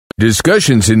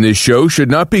Discussions in this show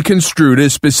should not be construed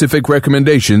as specific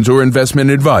recommendations or investment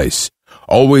advice.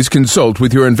 Always consult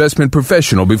with your investment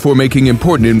professional before making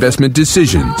important investment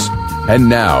decisions. And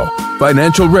now,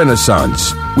 Financial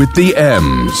Renaissance with the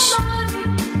M's.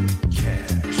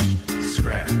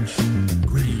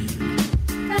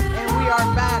 And we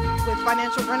are back with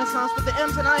Financial Renaissance with the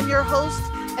M's, and I'm your host,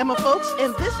 Emma Folks,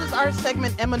 and this is our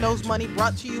segment, Emma Knows Money,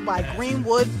 brought to you by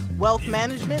Greenwood Wealth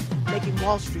Management, making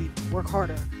Wall Street work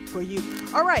harder for you.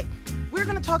 All right, we're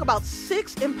going to talk about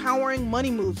 6 empowering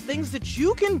money moves, things that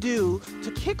you can do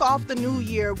to kick off the new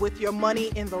year with your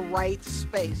money in the right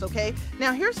space, okay?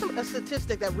 Now, here's a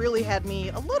statistic that really had me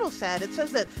a little sad. It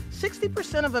says that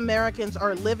 60% of Americans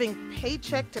are living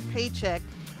paycheck to paycheck,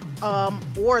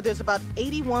 or there's about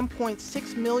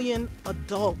 81.6 million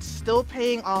adults still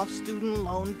paying off student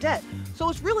loan debt. So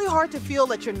it's really hard to feel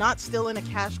that you're not still in a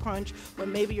cash crunch when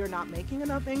maybe you're not making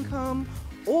enough income,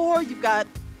 or you've got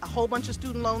a whole bunch of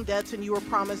student loan debts and you were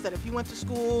promised that if you went to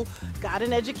school, got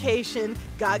an education,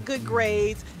 got good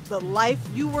grades,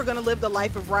 you were going to live the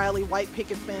life of Riley, white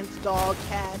picket fence, dog,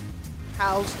 cat,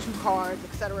 house, 2 cars,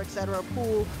 etc.,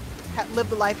 pool, live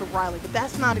the life of Riley. But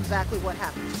that's not exactly what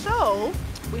happened. So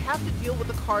we have to deal with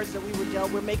the cards that we were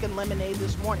dealt. We're making lemonade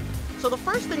this morning. So the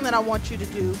first thing that I want you to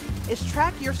do is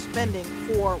track your spending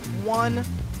for 1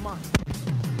 month.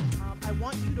 I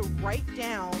want you to write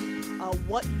down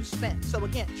what you spent. So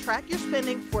again, track your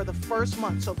spending for the first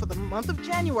month. So for the month of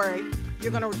January,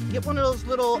 you're going to get one of those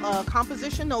little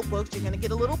composition notebooks. You're going to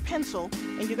get a little pencil,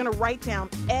 and you're going to write down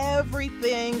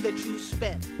everything that you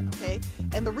spent, okay?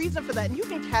 And the reason for that, and you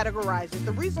can categorize it,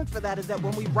 the reason for that is that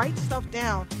when we write stuff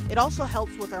down, it also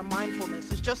helps with our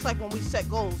mindfulness. It's just like when we set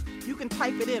goals. You can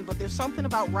type it in, but there's something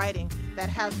about writing that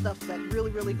has stuff that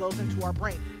really, really goes into our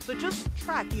brain. So just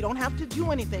track. You don't have to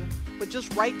do anything, but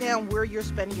just write down where you're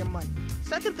spending your money.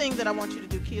 Second thing that I want you to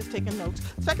do, Kia's taking notes.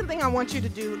 Second thing I want you to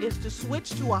do is to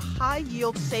switch to a high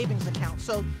yield savings account.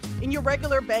 So in your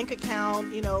regular bank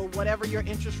account, whatever your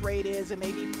interest rate is, it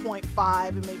may be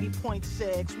 0.5, it may be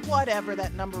 0.6, whatever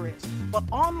that number is. But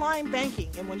online banking,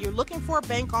 and when you're looking for a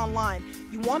bank online,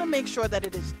 you want to make sure that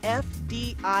it is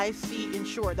FDIC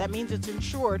insured. That means it's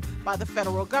insured by the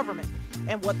federal government.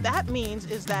 And what that means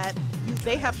is that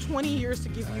they have 20 years to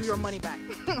give you your money back.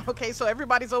 Okay, so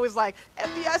everybody's always like,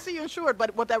 FDIC insured,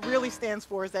 but what that really stands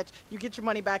for is that you get your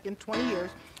money back in 20 years.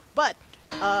 But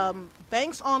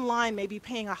banks online may be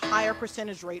paying a higher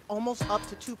percentage rate, almost up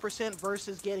to 2%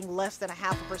 versus getting less than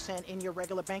 0.5% in your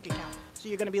regular bank account. So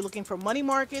you're going to be looking for money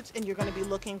markets, and you're going to be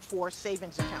looking for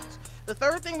savings accounts. The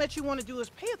third thing that you want to do is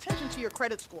pay attention to your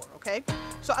credit score, okay?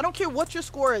 So I don't care what your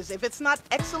score is. If it's not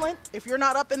excellent, if you're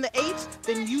not up in the 8s,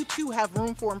 then you too have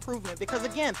room for improvement. Because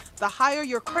again, the higher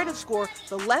your credit score,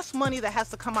 the less money that has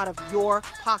to come out of your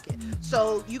pocket.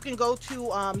 So you can go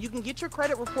to, you can get your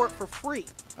credit report for free,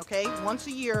 okay? Once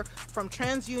a year from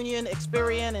TransUnion,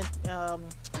 Experian, and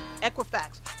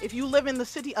Equifax. If you live in the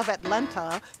city of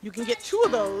Atlanta, you can get 2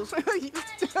 of those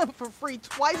for free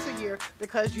twice a year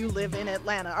because you live in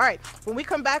Atlanta. All right, when we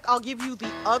come back, I'll give you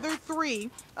the other 3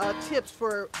 tips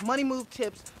for money move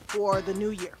tips for the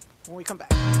new year when we come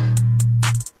back.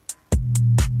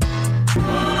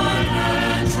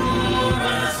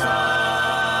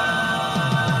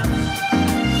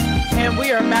 And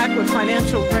we are back with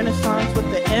Financial Renaissance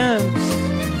with the M's.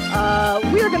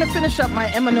 We are going to finish up my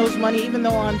Emma Knows Money, even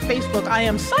though on Facebook I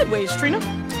am sideways, Trina.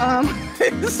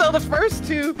 So the first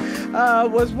 2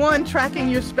 was 1, tracking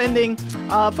your spending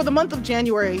for the month of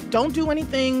January. Don't do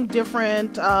anything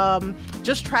different.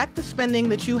 Just track the spending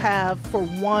that you have for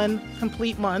 1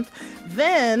 complete month.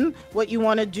 Then what you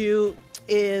want to do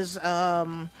is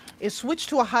switch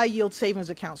to a high yield savings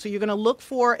account. So you're going to look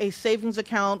for a savings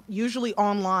account, usually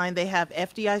online. They have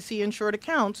FDIC insured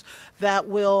accounts that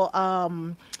will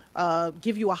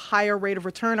give you a higher rate of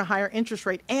return, a higher interest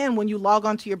rate. And when you log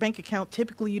onto your bank account,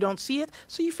 typically you don't see it,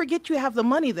 so you forget you have the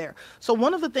money there. So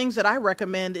one of the things that I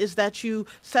recommend is that you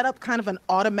set up kind of an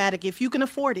automatic, if you can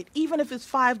afford it, even if it's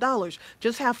 $5,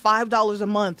 just have $5 a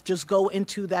month, just go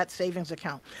into that savings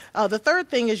account. The third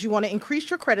thing is you want to increase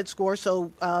your credit score.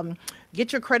 So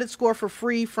get your credit score for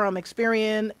free from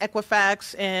Experian,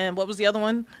 Equifax, and what was the other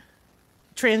one?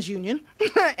 TransUnion.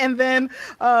 And then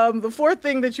the fourth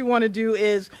thing that you want to do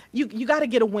is you got to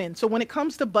get a win. So when it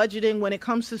comes to budgeting, when it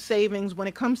comes to savings, when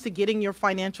it comes to getting your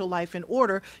financial life in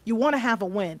order, you want to have a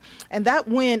win. And that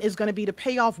win is going to be to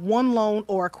pay off one loan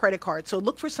or a credit card. So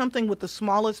look for something with the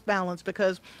smallest balance,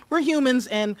 because we're humans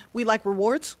and we like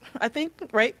rewards, I think,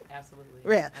 right? Absolutely.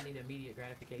 Yeah. I need immediate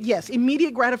gratification. Yes,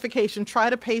 immediate gratification. Try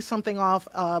to pay something off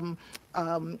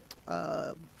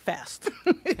fast,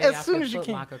 as soon as you can.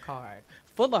 Foot Locker card.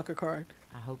 Foot Locker card.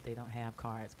 I hope they don't have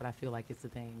cards, but I feel like it's a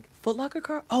thing. Foot Locker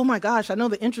card? Oh my gosh, I know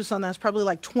the interest on that is probably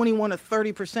like 21 or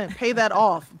 30%. Pay that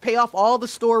off. Pay off all the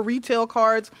store retail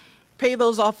cards. Pay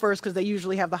those off first because they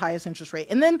usually have the highest interest rate.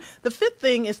 And then the fifth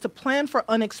thing is to plan for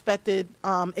unexpected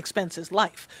expenses,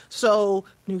 life. So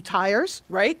new tires,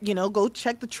 right? You know, go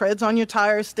check the treads on your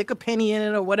tires, stick a penny in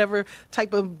it or whatever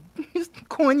type of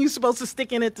coin you're supposed to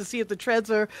stick in it to see if the treads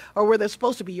are where they're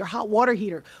supposed to be. Your hot water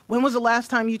heater. When was the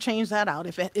last time you changed that out?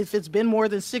 If it's been more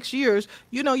than 6 years,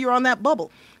 you know you're on that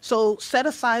bubble. So set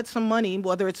aside some money,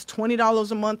 whether it's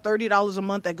 $20 a month, $30 a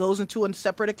month, that goes into a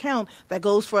separate account that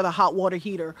goes for the hot water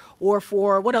heater, or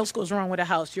for what else goes wrong with a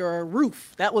house? Your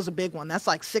roof. That was a big one. That's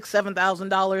like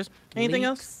 $6,000-$7,000. Anything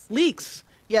else? Leaks.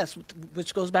 Yes,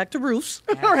 which goes back to roofs.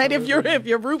 All right, if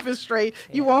your roof is straight,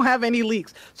 you won't have any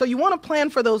leaks. So you want to plan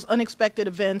for those unexpected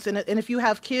events, and if you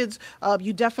have kids,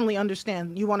 you definitely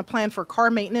understand. You want to plan for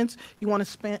car maintenance. You want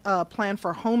to plan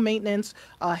for home maintenance,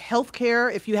 health care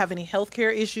if you have any health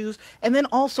care issues, and then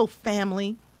also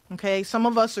family. Okay, some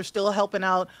of us are still helping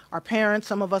out our parents.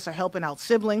 Some of us are helping out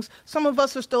siblings. Some of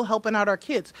us are still helping out our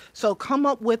kids. So come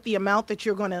up with the amount that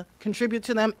you're going to contribute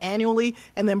to them annually,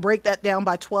 and then break that down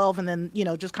by 12, and then, you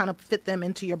know, just kind of fit them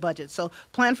into your budget. So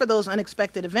plan for those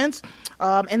unexpected events.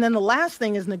 And then the last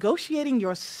thing is negotiating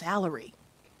your salary.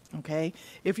 Okay,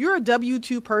 if you're a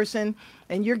W-2 person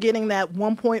and you're getting that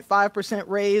 1.5%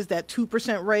 raise, that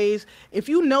 2% raise, if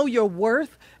you know your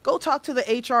worth, go talk to the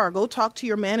HR, go talk to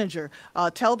your manager,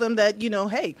 tell them that, you know,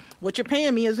 hey, what you're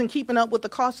paying me isn't keeping up with the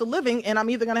cost of living, and I'm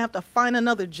either going to have to find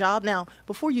another job. Now,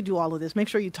 before you do all of this, make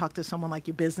sure you talk to someone like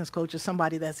your business coach or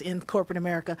somebody that's in corporate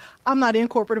America. I'm not in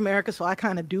corporate America, so I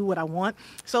kind of do what I want.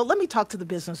 So let me talk to the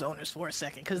business owners for a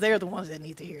second, because they're the ones that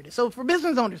need to hear this. So for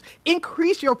business owners,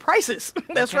 increase your prices.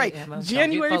 That's right. Emma,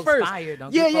 January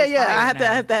 1st. Yeah.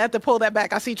 I had to pull that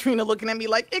back. I see Trina looking at me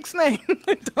like,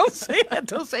 Ixnay. Don't say that.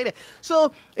 Don't say that.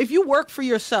 So if you work for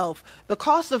yourself, the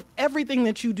cost of everything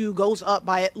that you do goes up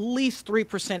by at least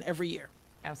 3% every year.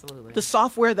 Absolutely. The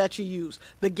software that you use,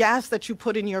 the gas that you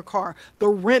put in your car, the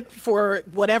rent for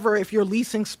whatever, if you're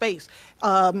leasing space.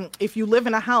 If you live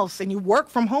in a house and you work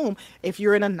from home, if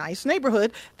you're in a nice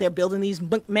neighborhood, they're building these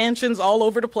mansions all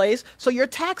over the place. So your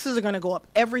taxes are going to go up.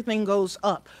 Everything goes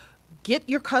up. Get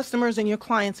your customers and your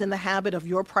clients in the habit of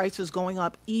your prices going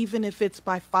up, even if it's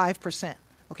by 5%.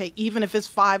 Okay, even if it's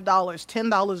 $5,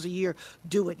 $10 a year,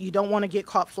 do it. You don't want to get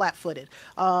caught flat-footed.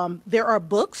 There are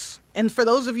books, and for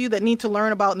those of you that need to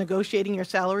learn about negotiating your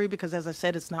salary, because as I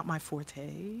said, it's not my forte,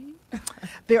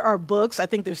 there are books. I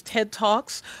think there's TED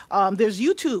Talks. There's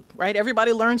YouTube, right?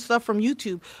 Everybody learns stuff from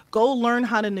YouTube. Go learn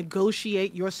how to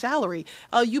negotiate your salary.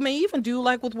 You may even do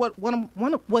like with what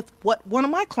one of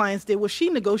my clients did, was she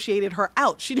negotiated her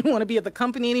out. She didn't want to be at the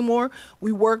company anymore.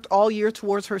 We worked all year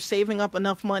towards her saving up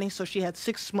enough money so she had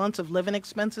 6 months of living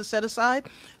expenses set aside.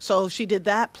 So she did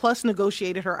that, plus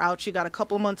negotiated her out. She got a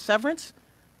couple of months severance,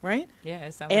 right? Yeah,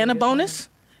 and a bonus.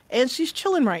 And she's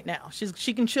chilling right now.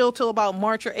 She can chill till about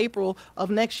March or April of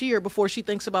next year before she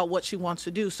thinks about what she wants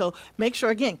to do. So make sure,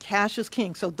 again, cash is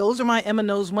king. So those are my Emma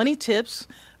Knows Money tips,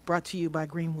 brought to you by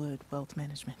Greenwood Wealth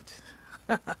Management.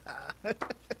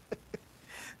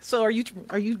 So are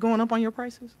you going up on your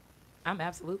prices? I'm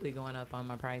absolutely going up on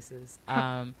my prices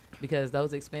because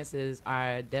those expenses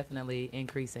are definitely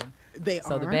increasing. They are.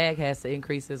 So the bag has to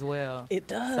increase as well. It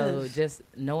does. So just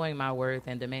knowing my worth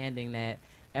and demanding that.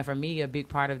 And for me, a big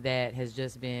part of that has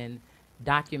just been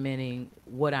documenting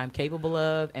what I'm capable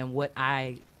of and what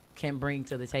I can bring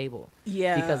to the table.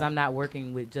 Yeah. Because I'm not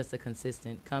working with just a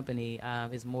consistent company.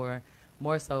 It's more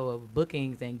so of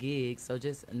bookings and gigs. So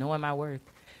just knowing my worth,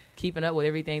 keeping up with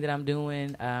everything that I'm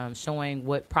doing, showing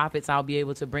what profits I'll be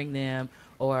able to bring them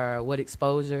or what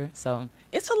exposure. So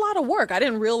it's a lot of work. I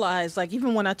didn't realize, like,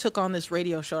 even when I took on this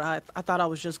radio show, I thought I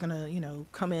was just going to,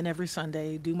 come in every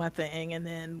Sunday, do my thing, and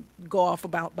then go off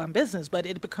about my business. But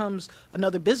it becomes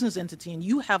another business entity, and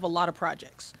you have a lot of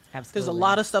projects. Absolutely. There's a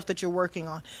lot of stuff that you're working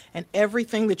on, and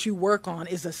everything that you work on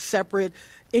is a separate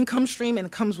income stream, and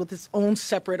it comes with its own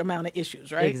separate amount of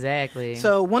issues, right? Exactly.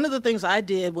 So one of the things I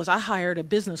did was I hired a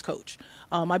business coach.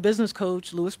 My business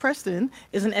coach, Lewis Preston,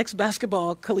 is an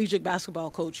ex-basketball, collegiate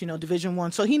basketball coach, Division I.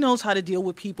 So he knows how to deal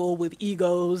with people with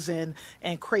egos and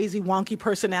crazy wonky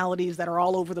personalities that are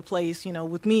all over the place.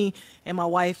 With me and my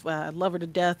wife, I love her to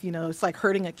death. It's like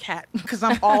herding a cat because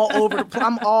I'm all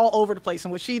over the place.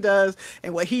 And what she does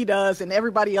and what he does and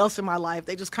everybody else in my life,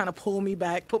 they just kind of pull me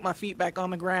back, put my feet back on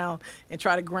the ground and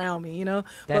try to ground me,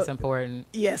 That's important.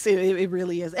 Yes, it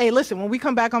really is. Hey, listen, when we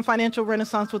come back on Financial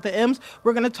Renaissance with the M's,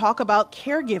 we're going to talk about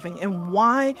caregiving and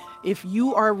why, if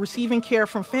you are receiving care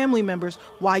from family members,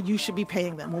 why you should be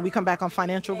paying them. When we come back on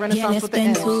Financial Yeah, Renaissance let's with the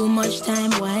spend M. too much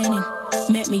time whining.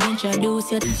 Let me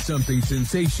introduce you. Something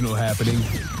sensational happening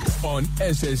on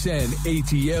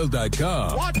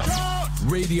SSNATL.com. Watch out!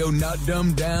 Radio not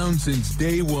dumbed down since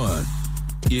day one.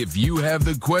 If you have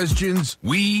the questions,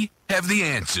 we have the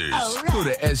answers. Right. Go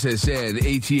to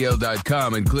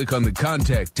SSNATL.com and click on the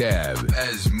Contact tab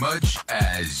as much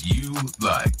as you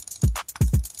like.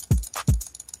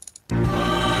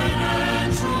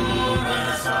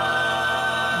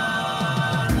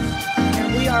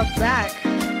 And we are back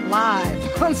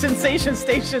live on Sensation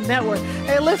Station Network.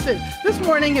 Hey, listen, this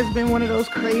morning has been one of those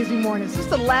crazy mornings. It's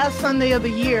the last Sunday of the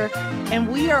year,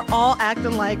 and we are all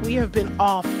acting like we have been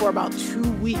off for about 2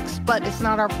 weeks, but it's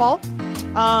not our fault.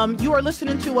 You are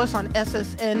listening to us on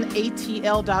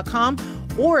SSNATL.com,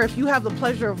 or if you have the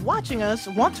pleasure of watching us,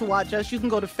 want to watch us, you can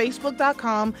go to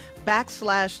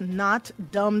Facebook.com/Not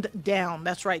Dumbed Down.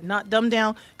 That's right, Not Dumbed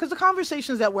Down, because the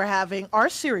conversations that we're having are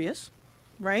serious.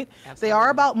 Right? Absolutely. They are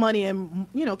about money, and,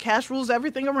 you know, cash rules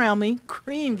everything around me.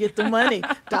 Cream, get the money.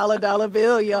 dollar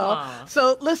bill, y'all.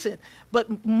 So listen,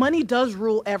 but money does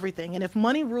rule everything. And if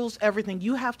money rules everything,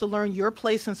 you have to learn your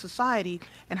place in society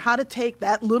and how to take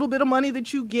that little bit of money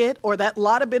that you get or that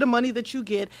lot of bit of money that you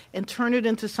get and turn it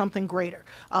into something greater.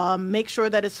 Make sure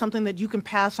that it's something that you can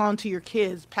pass on to your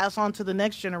kids, pass on to the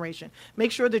next generation.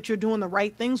 Make sure that you're doing the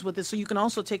right things with it so you can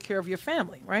also take care of your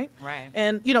family, right? Right.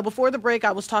 And, you know, before the break,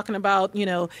 I was talking about, you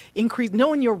know,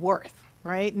 knowing your worth.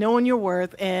 Right? Knowing your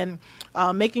worth and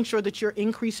making sure that you're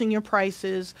increasing your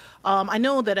prices. I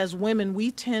know that as women, we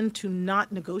tend to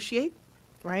not negotiate,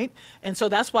 right? And so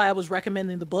that's why I was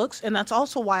recommending the books. And that's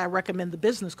also why I recommend the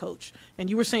Business Coach.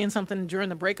 And you were saying something during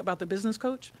the break about the Business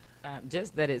Coach?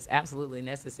 Just that it's absolutely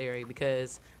necessary,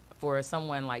 because for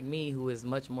someone like me who is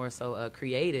much more so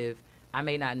creative, I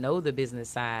may not know the business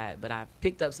side, but I've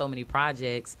picked up so many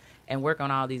projects and work on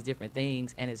all these different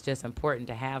things. And it's just important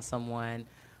to have someone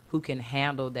who can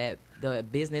handle the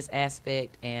business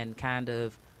aspect and kind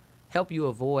of help you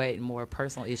avoid more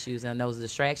personal issues and those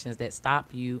distractions that stop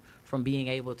you from being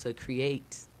able to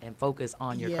create and focus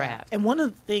on your craft. And one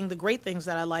of the great things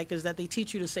that I like is that they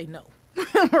teach you to say no.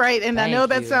 Right. And Thank I know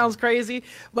that you. sounds crazy,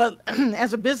 but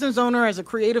as a business owner, as a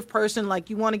creative person, like,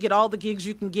 you want to get all the gigs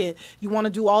you can get. You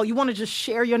want to you want to just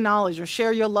share your knowledge or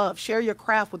share your love, share your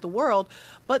craft with the world.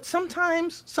 But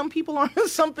sometimes some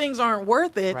things aren't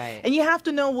worth it. Right. And you have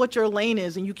to know what your lane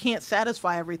is, and you can't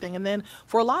satisfy everything. And then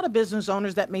for a lot of business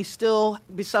owners that may still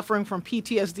be suffering from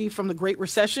PTSD from the Great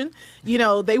Recession, you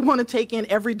know, they want to take in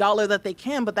every dollar that they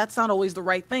can, but that's not always the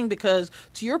right thing, because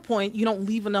to your point, you don't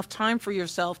leave enough time for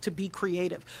yourself to be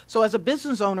creative. So as a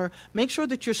business owner, make sure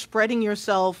that you're spreading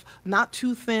yourself not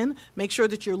too thin. Make sure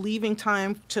that you're leaving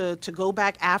time to go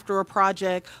back after a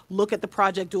project, look at the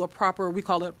project, do a proper, we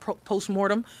call it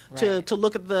post-mortem, Right. to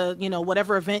look at the, you know,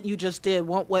 whatever event you just did,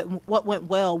 what went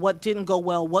well, what didn't go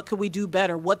well, what could we do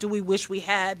better, what do we wish we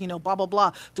had, you know, blah, blah,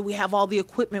 blah. Do we have all the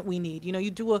equipment we need? You know,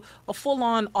 you do a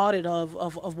full-on audit of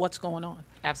what's going on.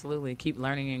 Absolutely. Keep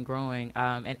learning and growing.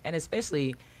 And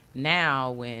especially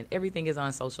now when everything is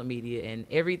on social media and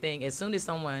everything, as soon as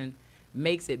someone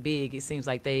makes it big, it seems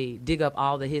like they dig up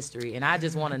all the history. And I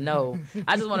just want to know,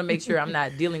 I just want to make sure I'm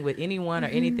not dealing with anyone or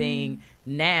anything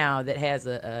now that has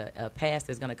a past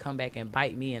that's going to come back and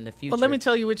bite me in the future. Well, let me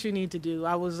tell you what you need to do.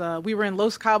 We were in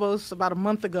Los Cabos about a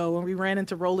month ago, and we ran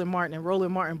into Roland Martin, and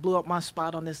Roland Martin blew up my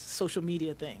spot on this social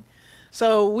media thing.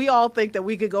 So we all think that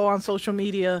we could go on social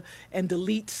media and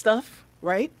delete stuff,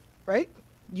 right? Right?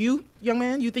 You, young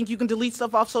man, you think you can delete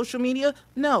stuff off social media?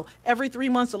 No. Every 3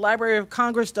 months, the Library of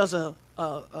Congress does a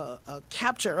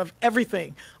capture of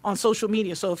everything on social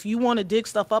media. So if you want to dig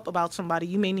stuff up about somebody,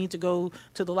 you may need to go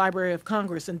to the Library of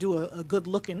Congress and do a good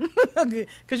looking,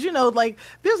 because, you know, like,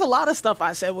 there's a lot of stuff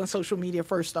I said when social media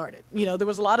first started. You know, there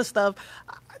was a lot of stuff.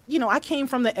 You know, I came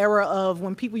from the era of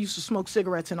when people used to smoke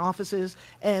cigarettes in offices,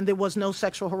 and there was no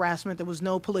sexual harassment. There was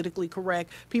no politically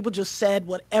correct. People just said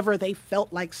whatever they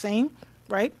felt like saying,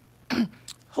 right?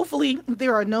 Hopefully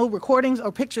there are no recordings or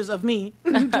pictures of me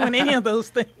doing any of those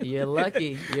things. You're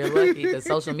lucky. You're lucky, because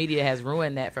social media has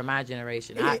ruined that for my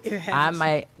generation. It has.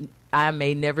 I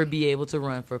may never be able to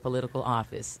run for political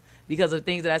office because of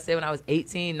things that I said when I was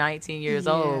 18, 19 years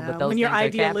old. But those when you're things are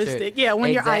idealistic. captured. Yeah,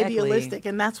 when Exactly. you're idealistic.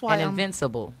 And that's why and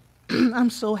invincible. I'm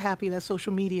so happy that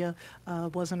social media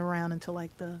wasn't around until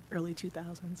like the early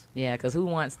 2000s. Yeah, because who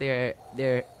wants their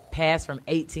past from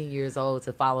 18 years old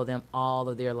to follow them all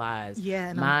of their lives?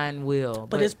 Yeah, mine will.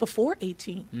 But it's before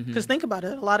 18. Because think about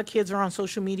it. A lot of kids are on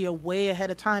social media way ahead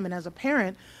of time. And as a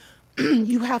parent,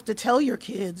 you have to tell your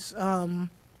kids,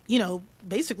 you know,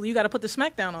 basically you got to put the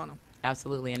smack down on them.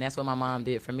 Absolutely. And that's what my mom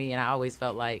did for me. And I always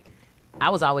felt like I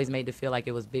was always made to feel like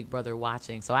it was Big Brother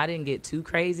watching. So I didn't get too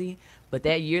crazy. But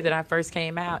that year that I first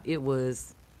came out, it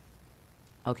was,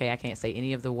 okay, I can't say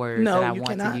any of the words that I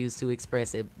want to use to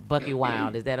express it. Bucky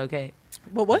Wild. Is that okay?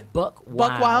 Well, what? Buck Wild.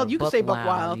 Buck Wild. You can say Buck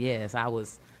Wild. Yes, I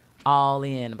was all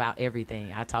in about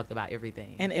everything. I talked about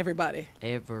everything. And everybody.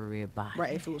 Everybody.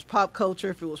 Right. If it was pop culture,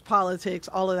 if it was politics,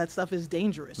 all of that stuff is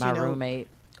dangerous. My roommate.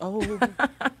 Oh.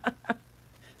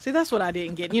 See, that's what I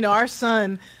didn't get. You know, our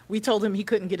son, we told him he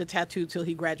couldn't get a tattoo till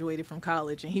he graduated from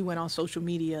college. And he went on social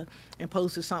media and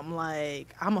posted something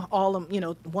like, I'm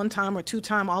one-time or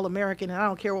two-time All-American, and I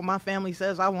don't care what my family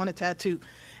says, I want a tattoo.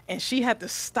 And she had to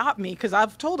stop me because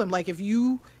I've told him, like, if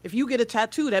you get a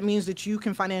tattoo, that means that you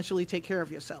can financially take care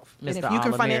of yourself. Mr. And if you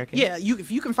can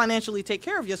if you can financially take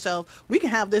care of yourself, we can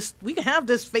have this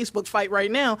Facebook fight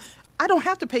right now. I don't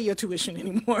have to pay your tuition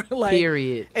anymore. Like,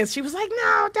 period. And she was like,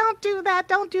 no, don't do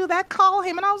that. Call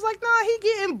him. And I was like, nah, he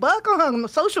getting buck on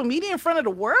social media in front of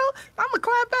the world. I'm going to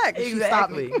clap back. And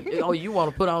exactly. She stopped me. Oh, you want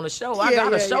to put on a show? I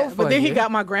got a show for you. But then he got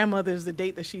my grandmother's, the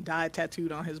date that she died,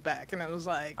 tattooed on his back. And I was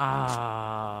like,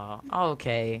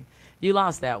 okay. You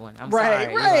lost that one. I'm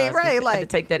sorry. Right. Like, to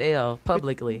take that L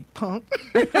publicly. Punk.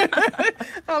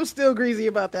 I'm still greasy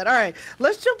about that. All right.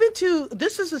 Let's jump into,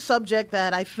 this is a subject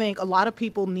that I think a lot of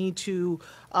people need to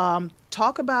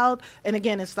talk about. And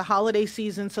again, it's the holiday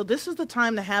season. So this is the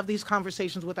time to have these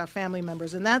conversations with our family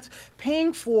members. And that's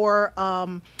paying for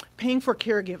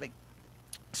caregiving.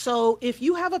 So if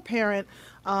you have a parent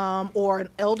or an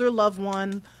elder loved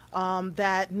one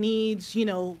that needs,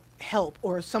 help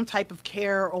or some type of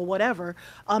care or whatever,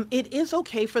 it is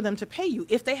okay for them to pay you.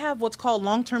 If they have what's called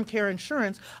long-term care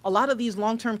insurance, a lot of these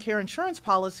long-term care insurance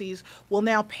policies will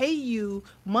now pay you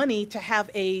money to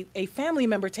have a family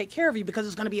member take care of you because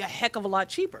it's going to be a heck of a lot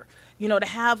cheaper. To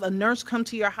have a nurse come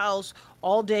to your house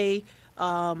all day,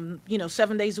 7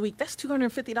 days a week, that's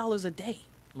 $250 a day.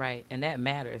 Right, and that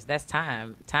matters. That's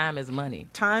time. Time is money.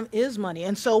 Time is money.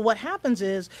 And so what happens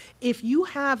is if you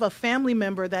have a family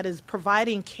member that is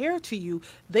providing care to you,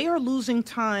 they are losing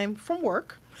time from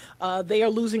work. They are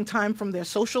losing time from their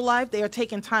social life. They are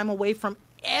taking time away from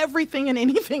everything and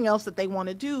anything else that they want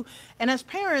to do. And as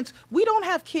parents, we don't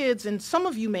have kids, and some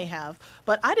of you may have,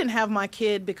 but I didn't have my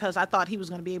kid because I thought he was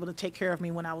going to be able to take care of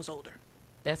me when I was older.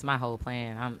 That's my whole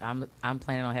plan. I'm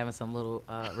planning on having some little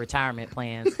retirement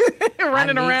plans.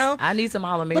 Running around. I need some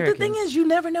All-Americans. But the thing is, you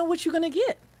never know what you're going to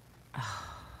get.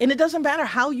 And it doesn't matter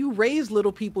how you raise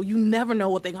little people. You never know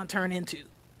what they're going to turn into.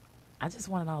 I just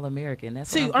want an All-American. That's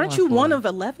See, aren't you one of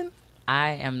 11?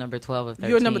 I am number 12 of 13.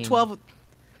 You're number 12.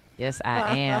 Yes,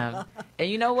 I am. And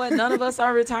you know what? None of us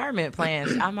are retirement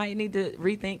plans. I might need to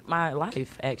rethink my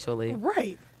life, actually.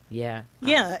 Right. Yeah.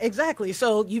 Yeah, exactly.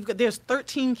 So there's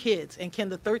 13 kids, and can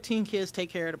the 13 kids take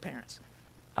care of the parents?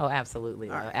 Oh, absolutely.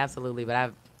 Right. Absolutely. But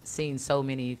I've seen so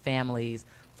many families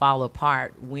fall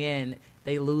apart when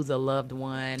they lose a loved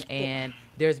one, and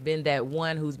there's been that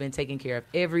one who's been taking care of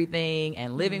everything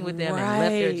and living with them and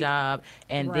left their job,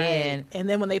 and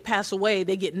then when they pass away,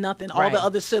 they get nothing. All the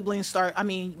other siblings start. I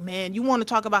mean, man, you want to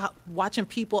talk about watching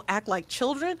people act like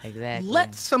children? Exactly.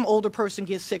 Let some older person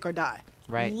get sick or die.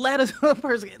 Right. Let a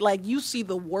person, like, you see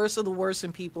the worst of the worst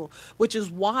in people, which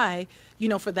is why,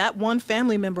 for that one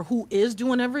family member who is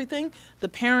doing everything, the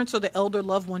parents or the elder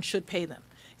loved one should pay them.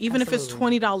 Even if it's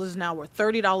 $20 an hour,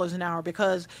 $30 an hour,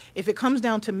 because if it comes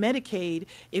down to Medicaid,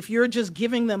 if you're just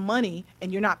giving them money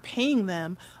and you're not paying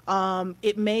them,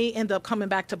 it may end up coming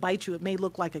back to bite you. It may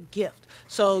look like a gift.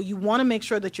 So you want to make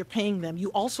sure that you're paying them. You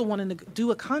also want to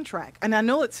do a contract. And I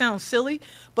know it sounds silly,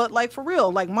 but like for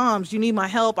real, like, moms, you need my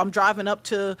help. I'm driving up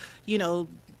to,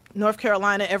 North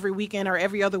Carolina every weekend or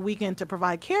every other weekend to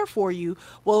provide care for you.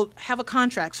 Well, have a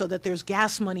contract so that there's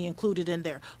gas money included in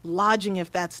there, lodging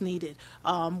if that's needed,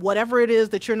 whatever it is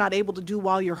that you're not able to do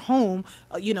while you're home,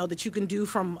 that you can do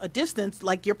from a distance,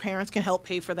 like your parents can help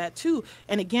pay for that too.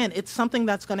 And again, it's something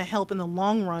that's going to help in the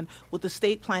long run with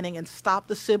estate planning and stop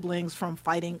the siblings from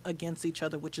fighting against each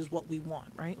other, which is what we want,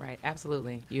 right? Right,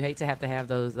 absolutely. You hate to have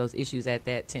those issues at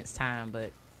that tense time,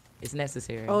 but it's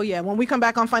necessary. Oh, yeah. When we come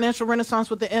back on Financial Renaissance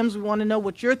with the M's, we want to know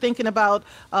what you're thinking about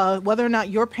whether or not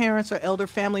your parents or elder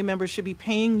family members should be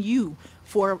paying you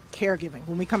for caregiving.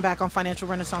 When we come back on Financial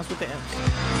Renaissance with the M's.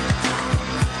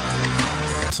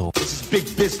 So this is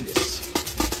big business.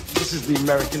 This is the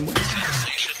American way.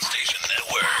 Station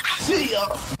Network. See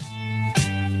ya.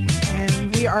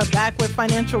 And we are back with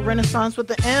Financial Renaissance with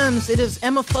the M's. It is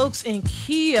Emma Folks and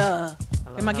Kia.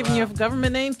 Am I giving you a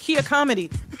government name? Kia Comedy.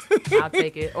 I'll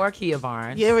take it. Or Kia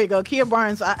Barnes. Yeah, there we go. Kia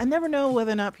Barnes. I never know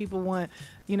whether or not people want,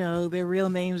 their real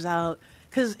names out.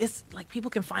 Because it's like people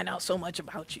can find out so much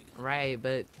about you. Right,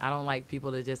 but I don't like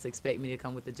people to just expect me to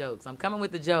come with the jokes. I'm coming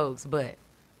with the jokes, but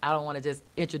I don't want to just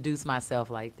introduce myself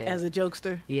like that. As a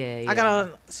jokester? Yeah. I got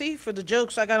on, see, for the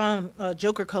jokes, I got on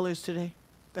Joker colors today.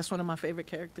 That's one of my favorite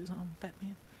characters on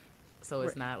Batman. So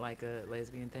it's not like a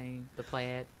lesbian thing, the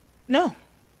plaid? No.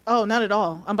 Oh, not at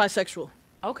all. I'm bisexual.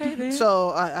 Okay, then.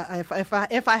 So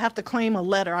if I have to claim a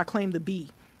letter, I claim the B.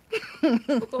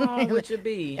 What's going on with your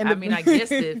B? And I mean, I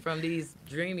guessed it from these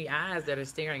dreamy eyes that are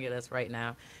staring at us right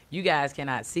now. You guys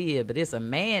cannot see it, but it's a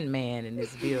man in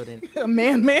this building. A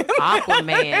man.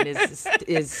 Aquaman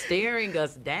is staring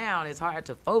us down. It's hard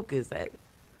to focus.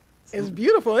 It's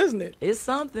beautiful, isn't it? It's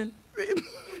something.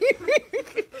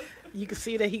 You can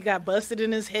see that he got busted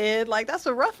in his head. Like, that's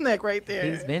a roughneck right there.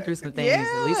 He's been through some things.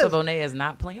 Yes. Lisa Bonet is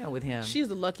not playing with him. She's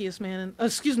the luckiest man.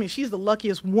 She's the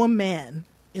luckiest woman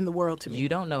in the world to me. You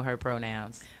don't know her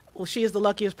pronouns. Well, she is the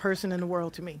luckiest person in the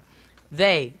world to me.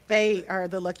 They are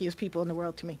the luckiest people in the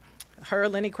world to me. Her,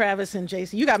 Lenny Kravitz, and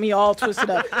Jason. You got me all twisted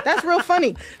up. That's real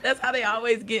funny. That's how they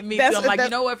always get me. I'm like, you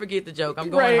know what? Forget the joke.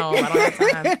 I'm going home. I don't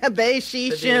have time. They,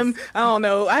 she, shim. I don't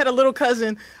know. I had a little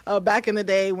cousin back in the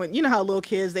day when, you know how little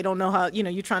kids, they don't know how,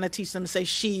 you're trying to teach them to say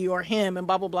she or him and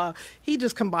blah, blah, blah. He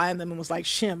just combined them and was like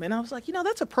shim. And I was like,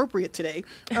 that's appropriate today.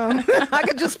 I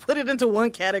could just put it into one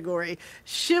category.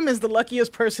 Shim is the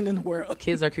luckiest person in the world.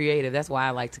 Kids are creative. That's why I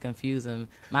like to confuse them.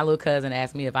 My little cousin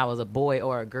asked me if I was a boy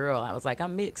or a girl. I was like,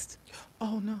 I'm mixed.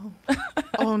 Oh, no.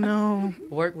 Oh, no.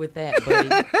 Work with that, buddy.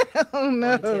 Oh,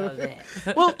 no. Tell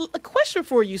that. Well, a question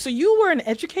for you. So you were an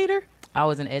educator? I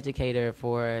was an educator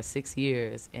for 6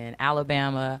 years in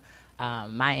Alabama,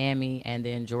 Miami, and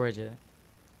then Georgia.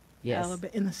 Yes.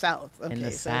 Alabama, in the South. Okay, in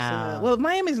the so, South. well,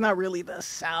 Miami's not really the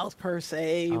South per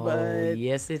se, but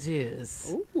yes, it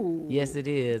is. Ooh. Yes, it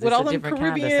is. With it's all them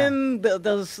Caribbean,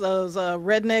 those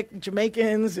redneck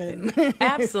Jamaicans and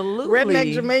absolutely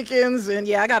redneck Jamaicans, and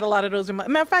yeah, I got a lot of those.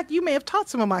 Matter of fact, you may have taught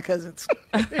some of my cousins.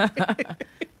 Yeah,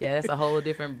 that's a whole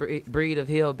different breed of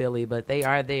hillbilly, but they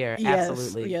are there. Yes,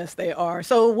 absolutely. Yes, they are.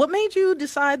 So, what made you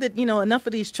decide that enough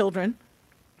of these children?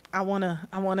 I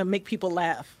wanna make people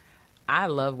laugh. I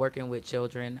love working with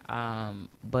children,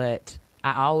 but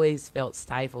I always felt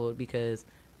stifled because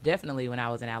definitely when I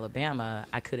was in Alabama,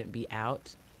 I couldn't be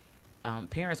out.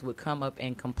 Parents would come up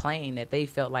and complain that they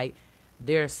felt like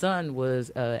their son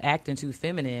was acting too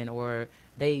feminine, or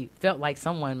they felt like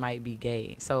someone might be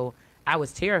gay. So I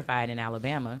was terrified in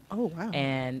Alabama. Oh, wow.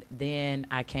 And then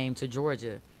I came to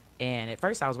Georgia. And at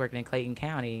first I was working in Clayton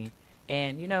County.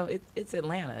 And, it's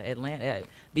Atlanta.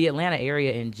 The Atlanta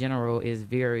area in general is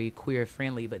very queer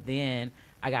friendly. But then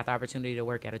I got the opportunity to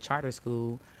work at a charter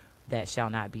school that shall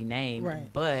not be named.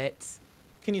 Right. But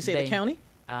can you say the county?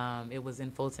 It was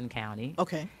in Fulton County.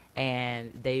 Okay.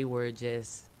 And they were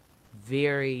just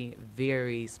very,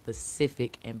 very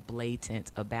specific and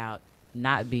blatant about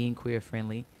not being queer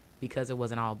friendly because it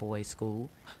was an all boys school.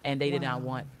 And they did not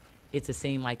want it to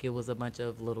seem like it was a bunch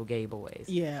of little gay boys.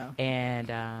 Yeah.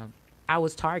 And I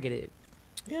was targeted.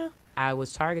 Yeah. I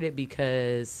was targeted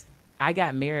because I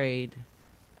got married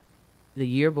the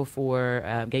year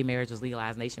before gay marriage was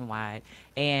legalized nationwide.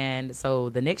 And so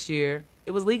the next year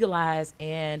it was legalized,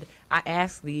 and I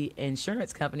asked the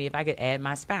insurance company if I could add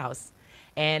my spouse.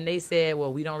 And they said,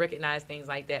 well, we don't recognize things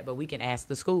like that, but we can ask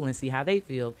the school and see how they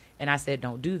feel. And I said,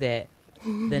 don't do that.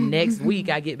 The next week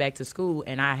I get back to school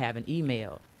and I have an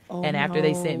email. Oh, and after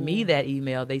they sent me that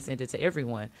email, they sent it to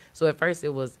everyone. So at first it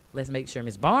was, let's make sure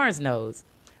Ms. Barnes knows.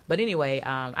 But anyway,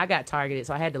 I got targeted,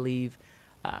 so I had to leave.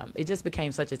 It just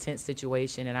became such a tense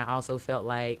situation, and I also felt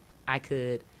like I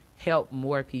could help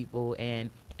more people and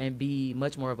be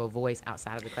much more of a voice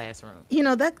outside of the classroom.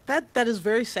 That is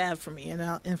very sad for me,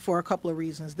 and for a couple of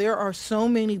reasons. There are so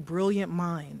many brilliant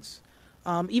minds.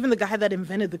 Even the guy that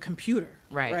invented the computer,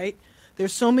 right?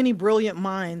 There's so many brilliant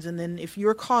minds, and then if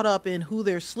you're caught up in who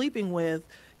they're sleeping with,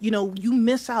 you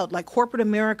miss out. Like corporate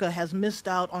America has missed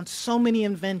out on so many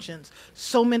inventions,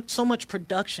 so much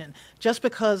production, just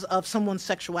because of someone's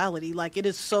sexuality. Like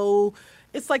it's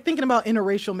like thinking about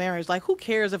interracial marriage. Like, who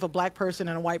cares if a black person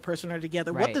and a white person are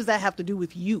together? Right. What does that have to do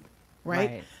with you?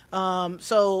 Right.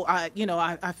 So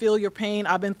I feel your pain.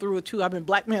 I've been through it too. I've been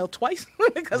blackmailed twice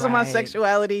because of my Right.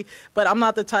 sexuality, but I'm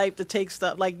not the type to take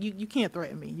stuff like you can't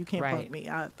threaten me. You can't Right. punk me.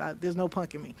 There's no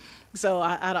punking me. So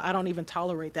I don't even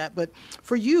tolerate that. But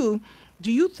for you,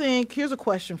 do you think, here's a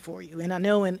question for you. And I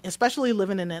know, especially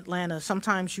living in Atlanta,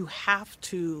 sometimes you have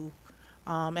to,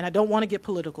 and I don't want to get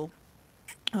political,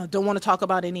 don't want to talk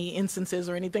about any instances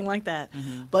or anything like that.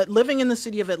 Mm-hmm. But living in the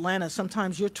city of Atlanta,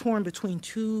 sometimes you're torn between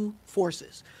two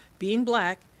forces, being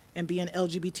black and being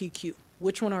LGBTQ.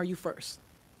 Which one are you first?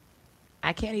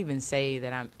 I can't even say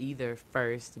that I'm either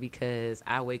first because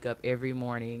I wake up every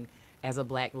morning as a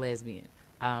black lesbian.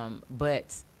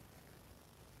 But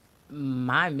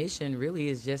my mission really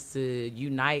is just to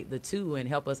unite the two and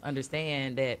help us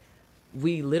understand that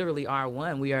we literally are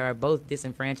one. We are both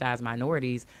disenfranchised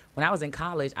minorities. When I was in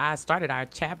college, I started our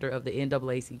chapter of the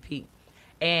NAACP.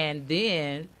 And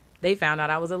then they found out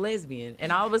I was a lesbian.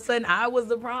 And all of a sudden, I was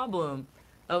the problem.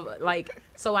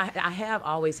 So I have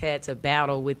always had to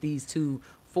battle with these two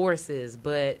forces,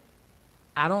 but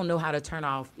I don't know how to turn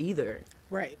off either.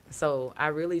 Right. So I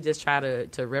really just try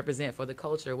to represent for the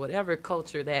culture, whatever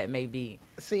culture that may be.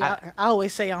 See, I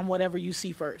always say I'm whatever you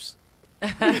see first.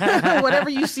 Whatever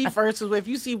you see first is, if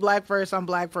you see black first, I'm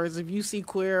black first. If you see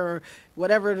queer or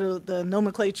whatever the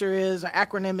nomenclature is or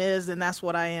acronym is, then that's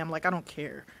what I am. Like, I don't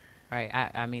care. Right.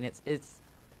 I mean, it's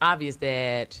obvious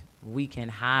that we can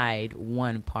hide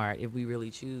one part if we really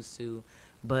choose to,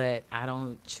 but I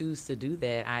don't choose to do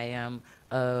that. I am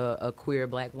a queer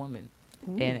black woman,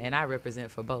 and I represent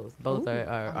for both. Both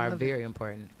are very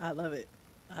important. I love it.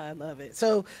 I love it.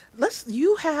 So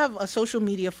you have a social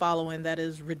media following that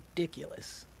is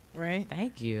ridiculous, right?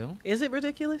 Thank you. Is it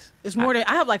ridiculous? It's more than,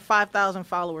 I have like 5,000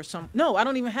 followers. No, I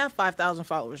don't even have 5,000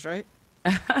 followers, right?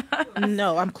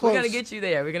 No, I'm close. We're going to get you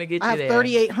there. I have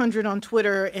 3,800 on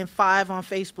Twitter and 5 on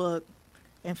Facebook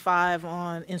and 5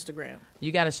 on Instagram.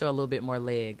 You got to show a little bit more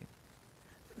leg.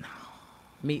 No.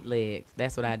 Meat legs.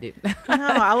 That's what I did. No,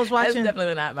 I was watching. That's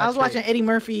definitely not my trick. Watching Eddie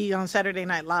Murphy on Saturday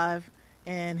Night Live.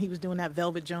 And he was doing that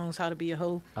Velvet Jones, How to Be a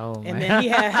Hoe. Oh, man. And then he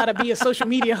had How to Be a Social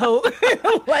Media Hoe.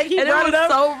 Like, he and brought it was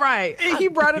so right. He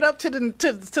brought it up to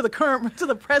the current, to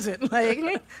the present.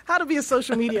 Like, how to be a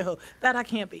social media hoe. That I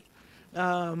can't be.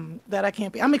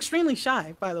 I'm extremely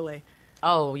shy, by the way.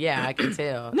 Oh, yeah, I can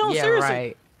tell. No, yeah, seriously.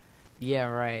 Right. Yeah,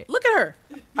 right. Look at her.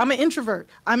 I'm an introvert.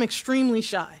 I'm extremely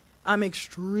shy.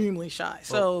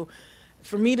 So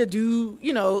for me to do,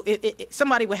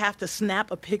 somebody would have to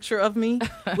snap a picture of me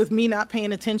with me not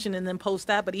paying attention and then post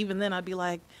that. But even then, I'd be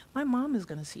like, my mom is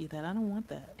going to see that. I don't want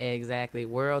that. Exactly.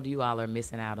 World, you all are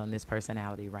missing out on this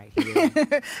personality right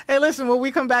here. Hey, listen, when we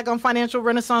come back on Financial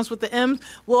Renaissance with the M's,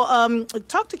 we'll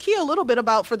talk to Kia a little bit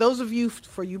about,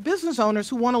 for you business owners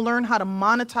who want to learn how to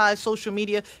monetize social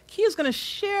media, Kia's going to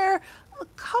share a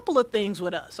couple of things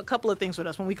with us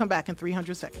when we come back in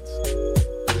 300 seconds.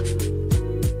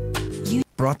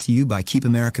 Brought to you by Keep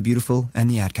America Beautiful and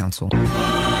the Ad Council.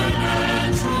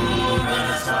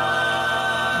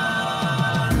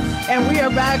 And we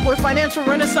are back with Financial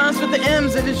Renaissance with the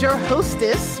M's. It is your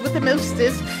hostess with the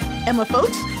mostest, Emma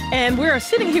Folks. And we're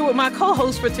sitting here with my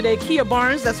co-host for today, Kia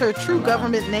Barnes. That's her true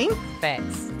government name.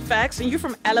 Facts. And you're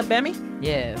from Alabama?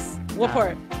 Yes. What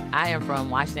part? I am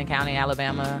from Washington County,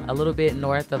 Alabama, a little bit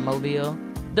north of Mobile,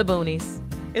 the boonies.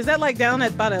 Is that like down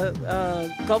by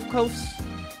the Gulf Coast?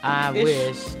 I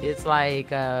wish. It's like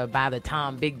by the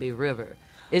Tom Bigby River.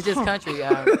 It's just country.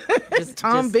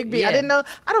 Tom Bigby. Yeah.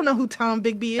 I don't know who Tom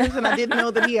Bigby is, and I didn't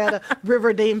know that he had a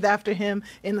river named after him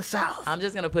in the South. I'm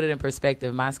just going to put it in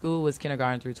perspective. My school was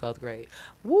kindergarten through 12th grade.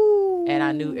 Woo! And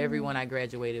I knew everyone I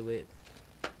graduated with.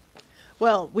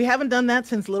 Well, we haven't done that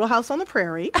since Little House on the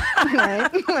Prairie. Right?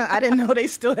 I didn't know they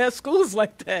still have schools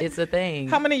like that. It's a thing.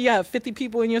 How many you have? 50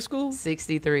 people in your school?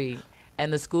 63.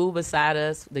 And the school beside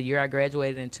us, the year I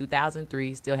graduated in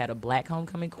 2003, still had a black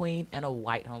homecoming queen and a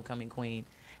white homecoming queen.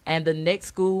 And the next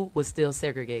school was still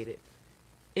segregated.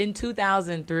 In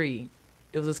 2003,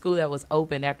 it was a school that was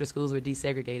open after schools were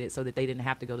desegregated so that they didn't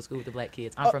have to go to school with the black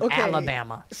kids. I'm from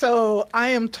Alabama. So I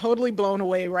am totally blown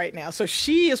away right now. So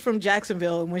she is from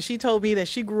Jacksonville. And when she told me that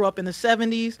she grew up in the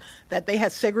 70s, that they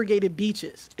had segregated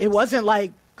beaches. It wasn't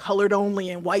like colored only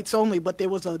and whites only, but there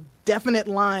was a definite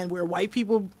line where white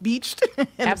people beached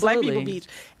and black people beached.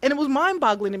 And it was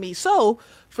mind-boggling to me. So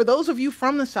for those of you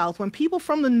from the South, when people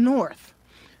from the North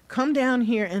come down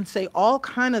here and say all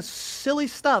kind of silly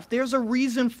stuff, there's a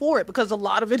reason for it, because a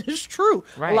lot of it is true.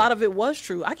 Right. A lot of it was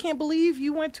true. I can't believe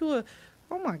you went to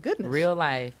oh my goodness. Real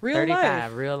life.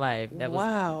 35, real life. That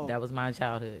was my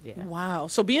childhood. Yeah. Wow.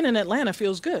 So being in Atlanta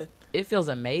feels good. It feels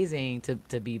amazing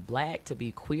to be black, to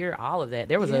be queer, all of that.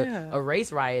 There was a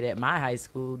race riot at my high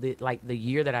school the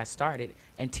year that I started,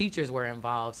 and teachers were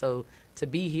involved. So to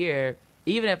be here,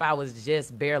 even if I was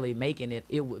just barely making it,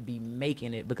 it would be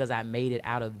making it because I made it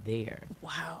out of there.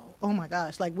 Wow. Oh my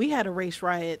gosh. Like, we had a race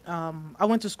riot. I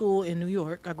went to school in New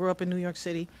York. I grew up in New York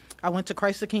City. I went to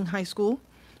Christ the King High School,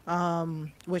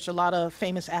 which a lot of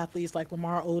famous athletes like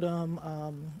Lamar Odom,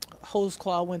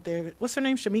 Holtzclaw went there. What's her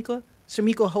name? Shamika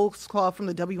Holtzclaw from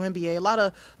the WNBA. A lot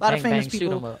of famous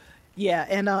people. Yeah,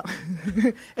 and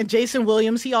and Jason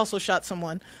Williams, he also shot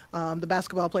someone. The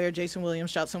basketball player Jason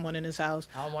Williams shot someone in his house.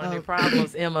 I don't want any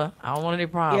problems, Emma. I don't want any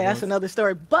problems. Yeah, that's another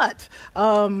story. But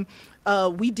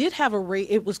we did have a race.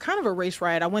 It was kind of a race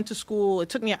riot. I went to school. It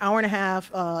took me an hour and a half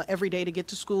every day to get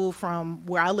to school from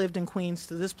where I lived in Queens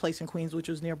to this place in Queens, which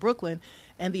was near Brooklyn.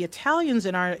 And the Italians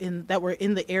that were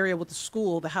in the area with the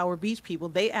school, the Howard Beach people,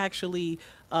 they actually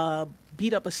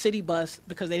beat up a city bus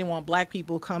because they didn't want black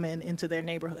people coming into their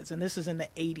neighborhoods. And this is in the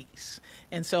 80s.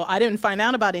 And so I didn't find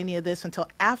out about any of this until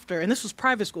after, and this was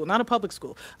private school, not a public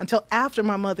school, until after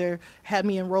my mother had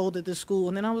me enrolled at this school.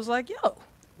 And then I was like, yo.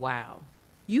 Wow.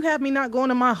 You have me not going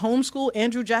to my home school,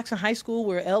 Andrew Jackson High School,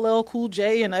 where LL Cool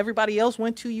J and everybody else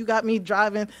went to. You got me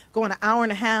driving, going an hour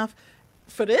and a half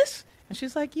for this? And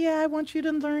she's like, yeah, I want you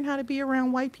to learn how to be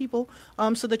around white people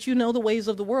so that you know the ways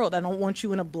of the world. I don't want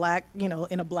you in a black, in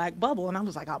a black bubble. And I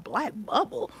was like, a black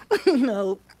bubble?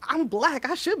 I'm black.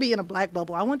 I should be in a black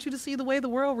bubble. I want you to see the way the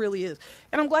world really is.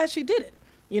 And I'm glad she did it.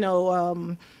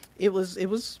 It was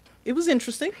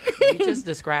interesting. You just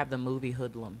described the movie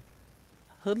Hoodlum.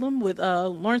 Hoodlum with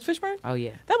Lawrence Fishburne? Oh,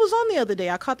 yeah. That was on the other day.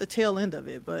 I caught the tail end of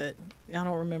it, but I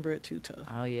don't remember it too tough.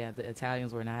 Oh, yeah. The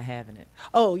Italians were not having it.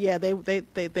 Oh, yeah. They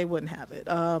wouldn't have it.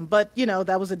 But,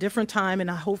 that was a different time, and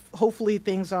hopefully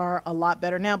things are a lot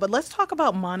better now. But let's talk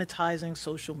about monetizing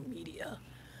social media.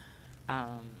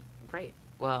 Great.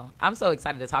 Well, I'm so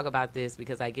excited to talk about this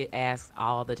because I get asked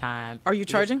all the time. Are you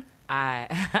charging? I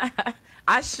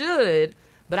should.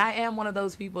 But I am one of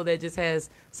those people that just has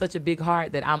such a big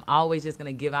heart that I'm always just going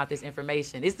to give out this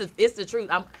information. It's the truth.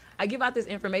 I give out this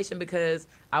information because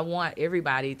I want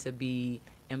everybody to be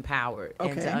empowered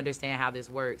and to understand how this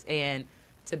works and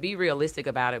to be realistic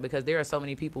about it, because there are so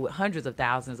many people with hundreds of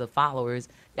thousands of followers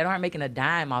that aren't making a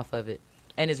dime off of it.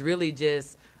 And it's really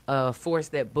just a force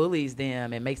that bullies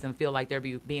them and makes them feel like they're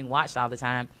being watched all the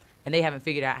time, and they haven't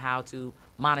figured out how to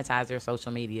monetize their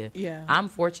social media. Yeah. I'm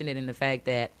fortunate in the fact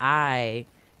that I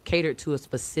catered to a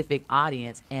specific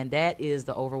audience, and that is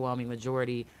the overwhelming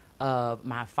majority of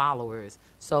my followers.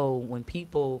 So when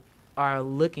people are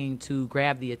looking to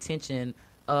grab the attention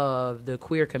of the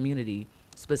queer community,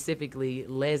 specifically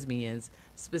lesbians,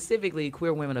 specifically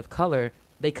queer women of color,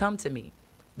 they come to me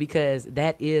because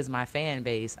that is my fan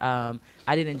base. I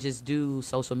didn't just do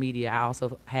social media. I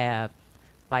also have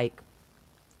like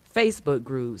Facebook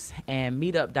groups and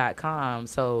meetup.com.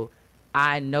 So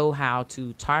I know how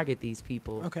to target these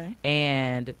people. Okay.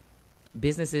 And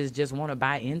businesses just want to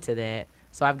buy into that.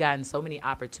 So I've gotten so many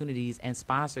opportunities and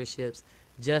sponsorships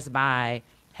just by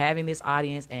having this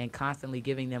audience and constantly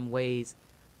giving them ways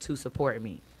to support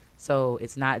me. So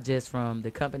it's not just from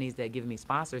the companies that give me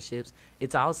sponsorships.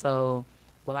 It's also,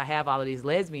 well, I have all of these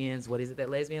lesbians. What is it that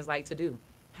lesbians like to do?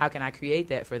 How can I create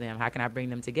that for them? How can I bring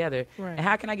them together? Right. And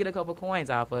how can I get a couple coins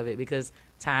off of it? Because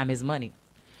time is money.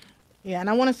 Yeah,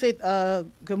 and I want to say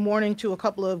good morning to a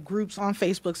couple of groups on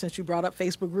Facebook, since you brought up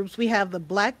Facebook groups. We have the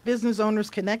Black Business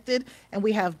Owners Connected, and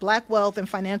we have Black Wealth and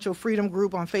Financial Freedom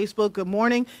Group on Facebook. Good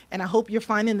morning, and I hope you're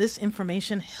finding this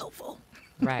information helpful.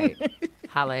 Right.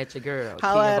 Holla at your girl.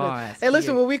 Holla at her. Hey,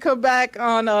 listen, when we come back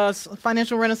on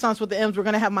Financial Renaissance with the M's, we're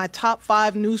going to have my top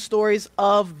 5 news stories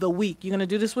of the week. You going to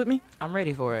do this with me? I'm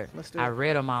ready for it. Let's do it. I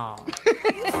read them all.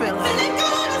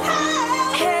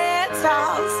 Head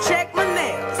toss, check my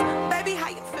nails. Baby, how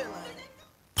you feeling?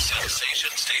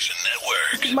 Sensation Station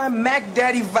Network. My Mac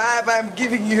Daddy vibe I'm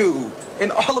giving you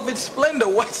in all of its splendor.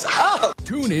 What's up?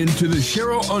 Tune in to the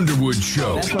Cheryl Underwood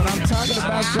Show. That's what I'm talking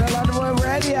about, Cheryl Underwood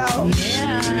Radio.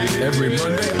 Every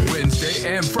Monday,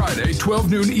 Wednesday, and Friday,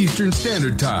 12 noon Eastern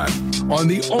Standard Time. On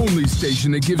the only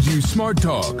station that gives you smart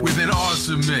talk with an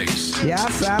awesome mix. Y'all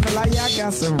sounding like y'all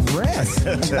got some rest.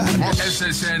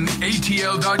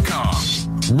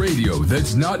 SSNATL.com. Radio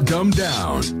that's not dumbed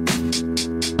down.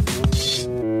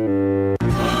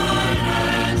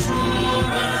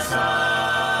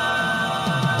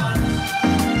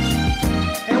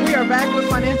 And we are back with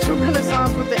Financial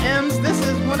Renaissance with the M's. This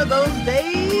is one of those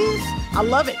days. I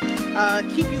love it.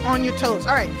 Keep you on your toes.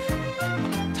 All right.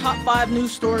 Top 5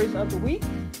 news stories of the week.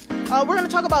 We're going to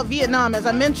talk about Vietnam. As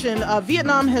I mentioned,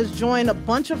 Vietnam has joined a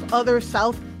bunch of other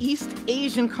Southeast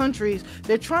Asian countries.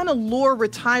 They're trying to lure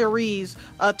retirees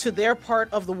to their part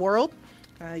of the world.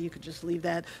 You could just leave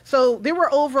that. So there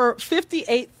were over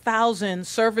 58,000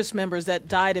 service members that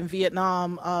died in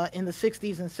Vietnam in the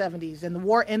 60s and 70s, and the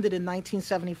war ended in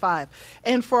 1975.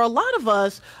 And for a lot of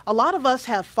us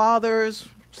have fathers,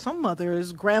 some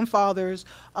mothers, grandfathers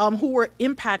who were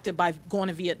impacted by going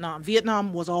to Vietnam.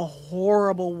 Vietnam was a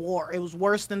horrible war. It was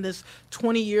worse than this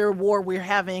 20-year war we're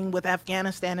having with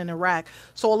Afghanistan and Iraq.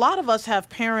 So a lot of us have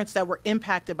parents that were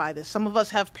impacted by this. Some of us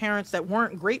have parents that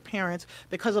weren't great parents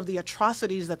because of the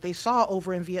atrocities that they saw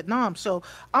over in Vietnam. So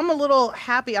I'm a little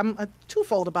happy. I'm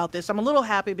twofold about this. I'm a little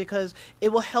happy because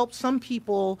it will help some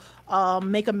people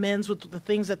make amends with the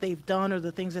things that they've done or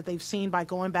the things that they've seen by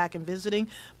going back and visiting.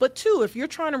 But two, if you're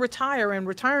trying to retire and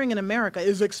retiring in America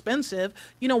is expensive,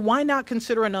 why not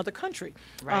consider another country?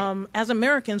 Right. As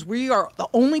Americans, we are the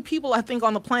only people, I think,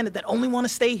 on the planet that only want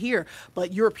to stay here.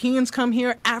 But Europeans come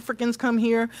here, Africans come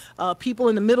here, people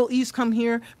in the Middle East come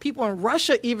here, people in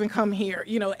Russia even come here.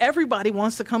 Everybody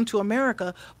wants to come to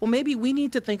America. Well, maybe we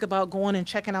need to think about going and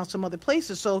checking out some other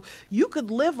places. So you could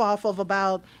live off of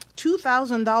about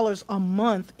 $2,000 a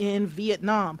month in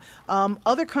Vietnam.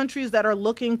 Other countries that are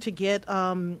looking to get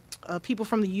people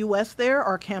from the U.S. there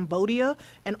are Cambodia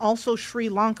and also Sri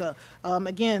Lanka.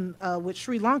 With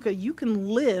Sri Lanka, you can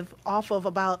live off of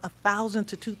about $1,000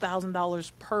 to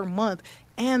 $2,000 per month.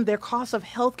 And their cost of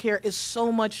health care is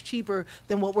so much cheaper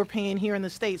than what we're paying here in the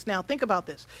States. Now, think about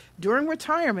this. During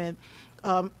retirement,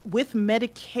 with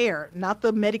Medicare, not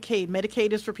the Medicaid.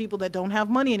 Medicaid is for people that don't have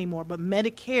money anymore, but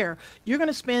Medicare, you're going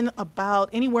to spend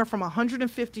about anywhere from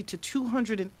 $150,000 to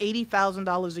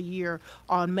 $280,000 a year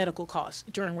on medical costs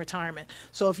during retirement.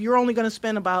 So if you're only going to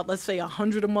spend about, let's say,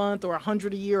 $100 a month or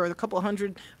 $100 a year or a couple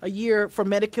hundred a year for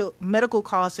medical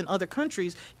costs in other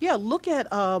countries, look at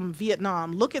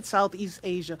Vietnam, look at Southeast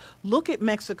Asia, look at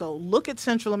Mexico, look at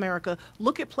Central America,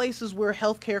 look at places where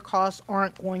healthcare costs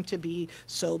aren't going to be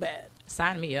so bad.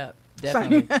 Sign me up,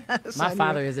 definitely. My Sign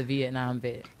father me up. is a Vietnam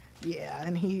vet. Yeah,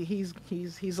 and he's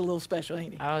a little special,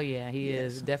 ain't he? Oh yeah, he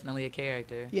Yes. is definitely a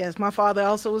character. Yes, my father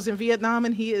also was in Vietnam,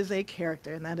 and he is a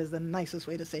character, and that is the nicest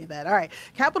way to say that. All right,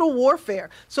 capital warfare.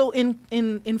 So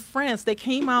in France, they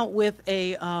came out with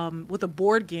a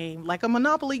board game, like a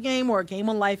Monopoly game or a Game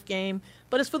of Life game,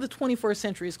 but it's for the 21st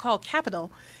century. It's called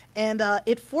Capital. And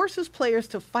it forces players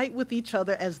to fight with each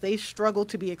other as they struggle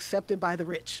to be accepted by the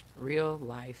rich. Real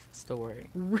life story.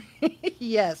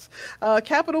 Yes.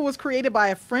 Capital was created by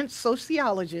a French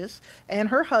sociologist and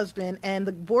her husband, and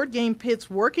the board game pits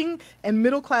working and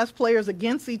middle-class players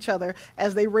against each other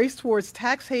as they race towards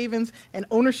tax havens and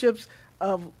ownerships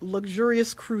of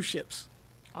luxurious cruise ships.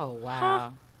 Oh wow.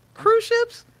 Huh? Cruise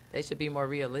ships? They should be more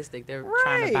realistic. They're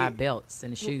trying to buy belts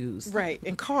and shoes. Right,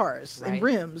 and cars and Right.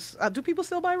 rims. Do people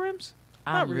still buy rims?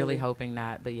 I'm Not really hoping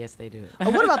not, but yes, they do.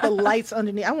 What about the lights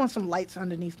underneath? I want some lights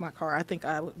underneath my car. I think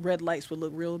red lights would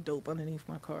look real dope underneath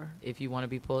my car. If you want to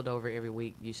be pulled over every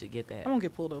week, you should get that. I won't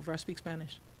get pulled over. I speak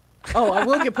Spanish. Oh, I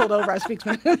will get pulled over. I speak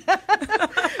Spanish.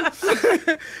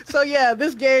 So yeah,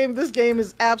 this game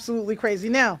is absolutely crazy.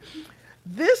 Now,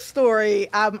 this story,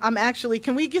 I'm actually.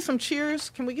 Can we get some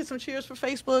cheers? Can we get some cheers for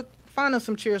Facebook? Find us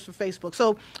some cheers for Facebook.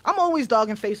 So I'm always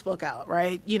dogging Facebook out,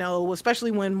 right?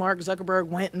 Especially when Mark Zuckerberg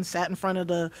went and sat in front of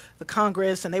the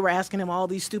Congress and they were asking him all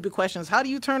these stupid questions. How do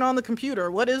you turn on the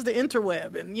computer? What is the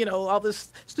interweb? And, all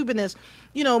this stupidness.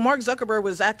 Mark Zuckerberg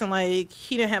was acting like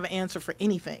he didn't have an answer for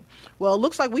anything. Well, it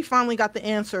looks like we finally got the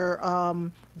answer.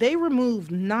 They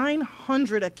removed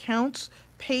 900 accounts,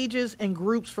 pages, and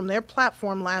groups from their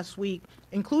platform last week,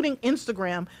 including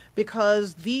Instagram,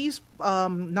 because these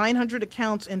 900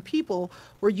 accounts and people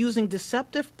were using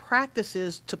deceptive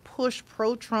practices to push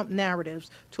pro-Trump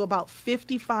narratives to about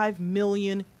 55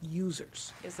 million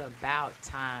users. It's about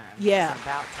time. Yeah. It's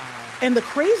about time. And the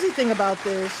crazy thing about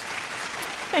this,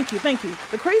 thank you.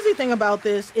 The crazy thing about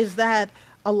this is that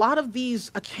a lot of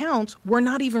these accounts were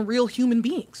not even real human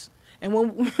beings. And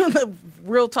when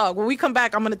real talk, when we come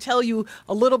back, I'm going to tell you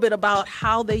a little bit about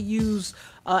how they use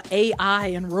AI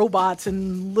and robots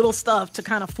and little stuff to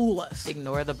kind of fool us.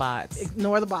 Ignore the bots.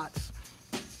 Ignore the bots.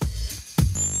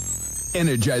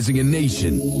 Energizing a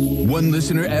nation, one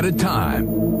listener at a time.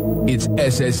 It's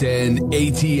SSNATL.com.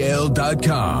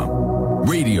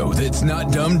 Radio that's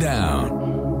not dumbed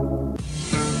down.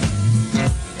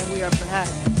 And we are back.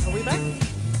 Are we back?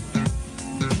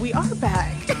 We are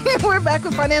back. We're back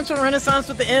with Financial Renaissance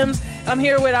with the M's. I'm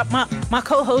here with my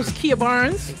co-host, Kia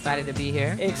Barnes. Excited to be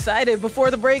here. Excited. Before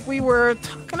the break, we were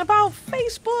talking about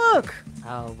Facebook.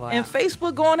 Oh, boy. And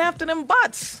Facebook going after them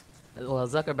bots. Well,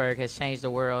 Zuckerberg has changed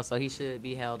the world, so he should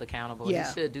be held accountable. Yeah.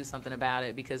 He should do something about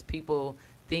it because people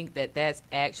think that that's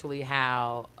actually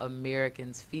how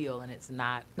Americans feel, and it's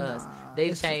not us.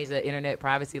 They've changed the internet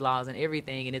privacy laws and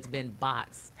everything, and it's been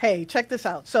bots. Hey, check this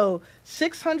out. So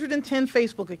 610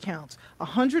 Facebook accounts,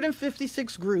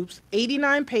 156 groups,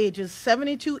 89 pages,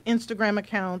 72 Instagram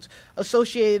accounts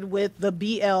associated with the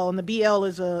BL. And the BL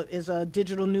is a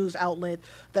digital news outlet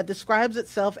that describes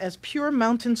itself as pure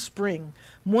mountain spring,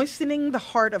 moistening the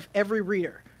heart of every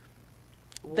reader.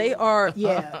 They are,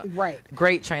 yeah, right.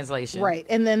 Great translation. Right.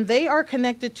 And then they are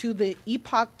connected to the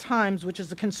Epoch Times, which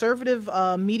is a conservative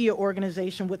media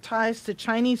organization with ties to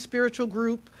Chinese spiritual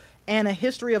group and a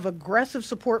history of aggressive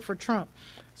support for Trump.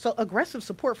 So aggressive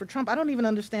support for Trump, I don't even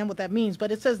understand what that means,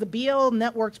 but it says the BL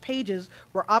Network's pages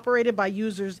were operated by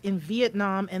users in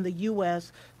Vietnam and the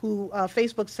U.S. who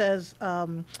Facebook says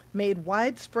made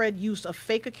widespread use of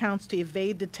fake accounts to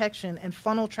evade detection and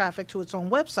funnel traffic to its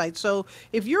own website. So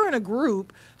if you're in a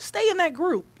group, stay in that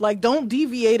group. Like, don't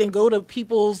deviate and go to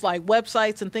people's like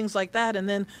websites and things like that. And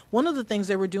then one of the things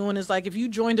they were doing is like, if you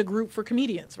joined a group for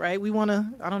comedians, right? We want to,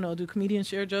 I don't know, do comedians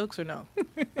share jokes or no?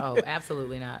 Oh,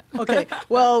 absolutely not. Okay.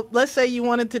 Well, let's say you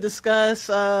wanted to discuss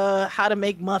how to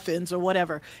make muffins or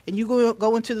whatever, and you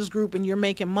go into this group and you're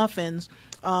making muffins.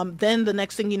 Then the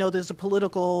next thing you know, there's a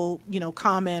political,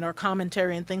 comment or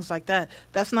commentary and things like that.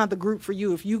 That's not the group for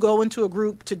you. If you go into a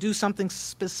group to do something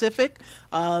specific,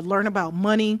 learn about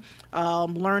money,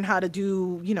 learn how to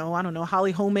do, I don't know,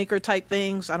 Holly Homemaker type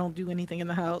things. I don't do anything in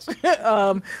the house.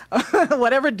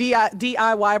 Whatever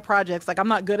DIY projects, like I'm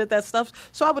not good at that stuff,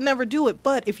 so I would never do it.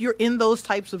 But if you're in those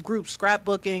types of groups,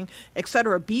 scrapbooking,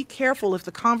 etc., be careful if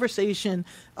the conversation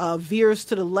veers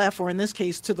to the left, or in this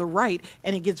case to the right,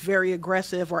 and it gets very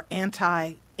aggressive or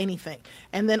anti anything.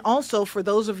 And then also for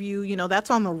those of you,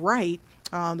 that's on the right,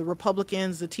 the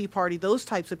Republicans, the Tea Party, those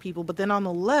types of people. But then on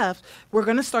the left, we're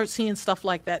going to start seeing stuff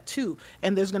like that too.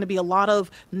 And there's going to be a lot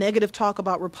of negative talk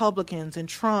about Republicans and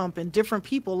Trump and different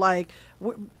people. Like,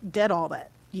 dead all that.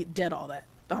 Dead all that.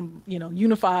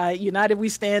 Unify, united we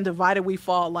stand, divided we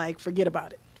fall. Like, forget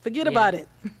about it. Forget about it.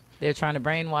 They're trying to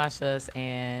brainwash us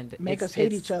and make us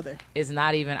hate each other. It's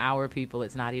not even our people.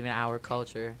 It's not even our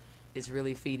culture. It's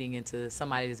really feeding into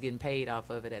somebody that's getting paid off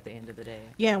of it at the end of the day.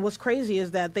 Yeah, and what's crazy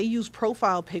is that they use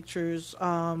profile pictures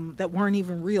that weren't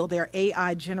even real. They're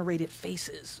AI-generated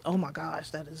faces. Oh my gosh,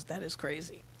 that is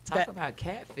crazy. Talk about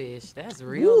catfish. That's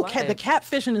real life. The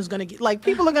catfishing is going to get, like,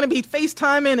 people are going to be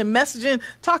FaceTiming and messaging,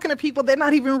 talking to people. They're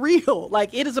not even real.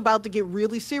 Like, it is about to get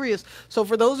really serious. So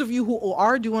for those of you who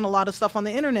are doing a lot of stuff on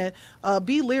the internet,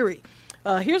 be leery.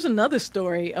 Here's another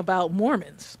story about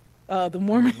Mormons.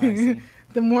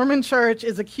 The Mormon Church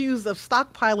is accused of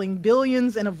stockpiling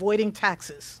billions and avoiding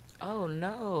taxes. Oh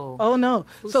no! Oh no!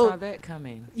 Who saw that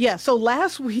coming? Yeah. So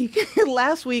last week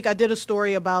I did a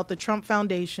story about the Trump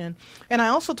Foundation, and I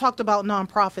also talked about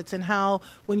nonprofits and how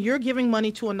when you're giving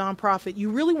money to a nonprofit,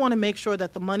 you really want to make sure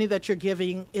that the money that you're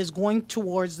giving is going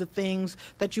towards the things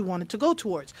that you want it to go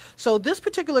towards. So this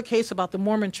particular case about the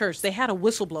Mormon Church, they had a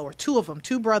whistleblower, two of them,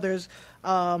 two brothers.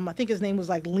 I think his name was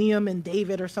like Liam and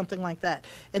David or something like that.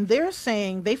 And they're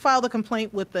saying they filed a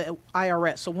complaint with the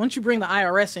IRS. So once you bring the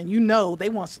IRS in, they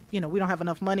want, we don't have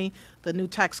enough money. The new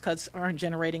tax cuts aren't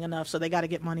generating enough, so they got to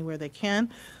get money where they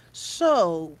can.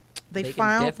 So they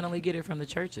filed. Can definitely get it from the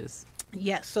churches.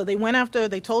 Yes. So they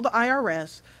told the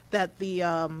IRS that the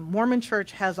Mormon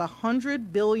Church has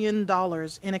 $100 billion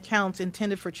in accounts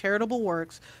intended for charitable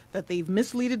works that they've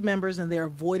misleaded members and they're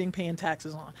avoiding paying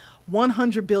taxes on.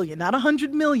 100 billion, not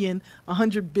 100 million,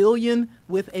 100 billion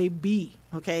with a B.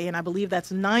 Okay, and I believe that's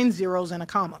 9 zeros and a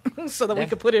comma, so that we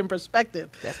could put it in perspective.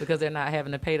 That's because they're not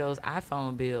having to pay those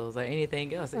iPhone bills or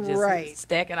anything else. They're just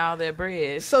stacking all their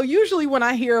bread. So usually when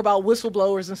I hear about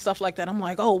whistleblowers and stuff like that, I'm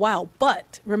like, oh, wow.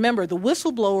 But remember, the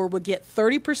whistleblower would get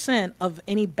 30% of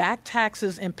any back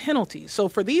taxes and penalties. So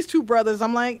for these two brothers,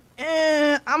 I'm like,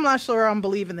 I'm not sure I'm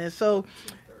believing this. So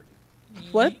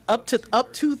what? Up to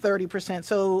 30%.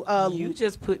 So you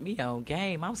just put me on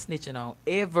game. I'm snitching on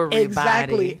everybody.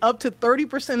 Exactly. Up to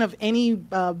 30% of any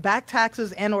back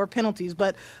taxes and or penalties.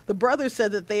 But the brothers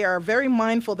said that they are very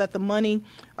mindful that the money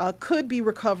could be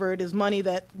recovered as money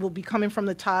that will be coming from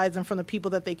the tithes and from the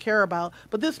people that they care about.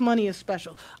 But this money is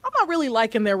special. I'm not really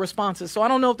liking their responses. So I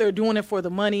don't know if they're doing it for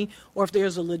the money or if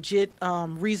there's a legit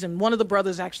reason. One of the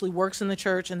brothers actually works in the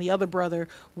church and the other brother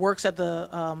works at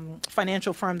the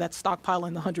financial firm that's stockpiling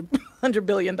the $100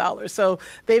 billion. So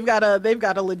they've got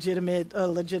a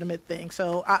legitimate thing.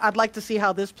 So I'd like to see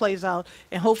how this plays out.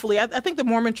 And hopefully, I think the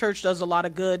Mormon Church does a lot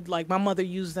of good. Like my mother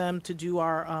used them to do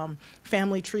our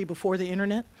family tree before the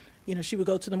internet. You know, she would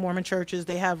go to the Mormon churches.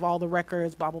 They have all the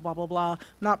records, blah, blah, blah, blah, blah.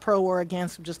 Not pro or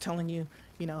against. I'm just telling you,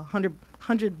 you know,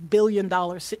 $100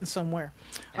 billion sitting somewhere.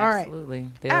 Absolutely. All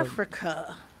right.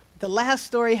 Africa. The last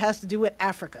story has to do with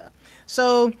Africa.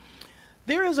 So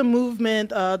there is a movement.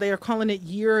 They are calling it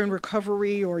Year in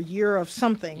Recovery or Year of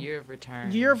something. Year of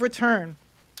Return. Year of Return,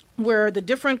 where the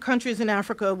different countries in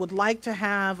Africa would like to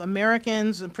have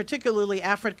Americans, and particularly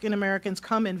African Americans,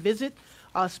 come and visit,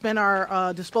 spend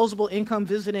our disposable income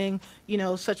visiting, you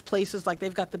know, such places like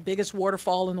they've got the biggest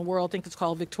waterfall in the world. I think it's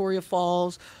called Victoria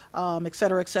Falls, et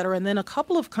cetera, et cetera. And then a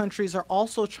couple of countries are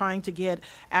also trying to get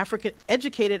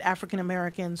educated African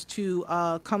Americans to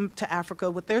come to Africa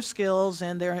with their skills,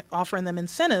 and they're offering them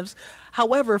incentives.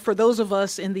 However, for those of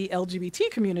us in the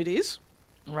LGBT communities,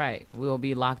 right, we'll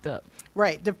be locked up.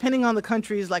 Right. Depending on the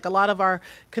countries, like a lot of our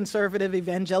conservative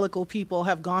evangelical people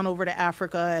have gone over to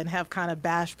Africa and have kind of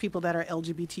bashed people that are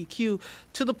LGBTQ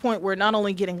to the point where not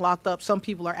only getting locked up, some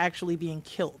people are actually being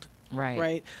killed. Right.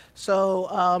 Right.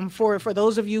 So for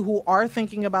those of you who are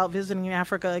thinking about visiting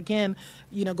Africa, again,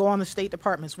 you know, go on the State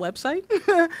Department's website.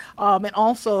 And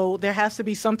also there has to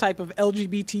be some type of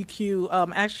LGBTQ.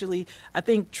 Actually, I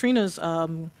think Trina's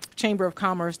Chamber of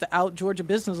Commerce, the Out Georgia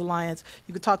Business Alliance,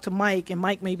 you could talk to Mike, and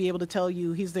Mike may be able to tell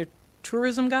you, he's their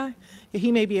tourism guy.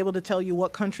 He may be able to tell you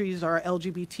what countries are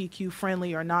LGBTQ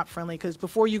friendly or not friendly, because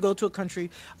before you go to a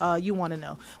country, you want to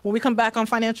know. When we come back on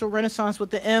Financial Renaissance with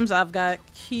the M's, I've got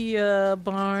Kia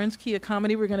Barnes, Kia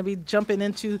Comedy. We're going to be jumping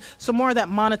into some more of that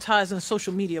monetizing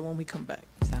social media when we come back.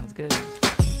 Sounds good.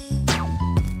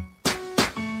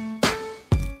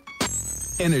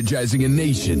 Energizing a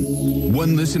nation,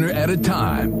 one listener at a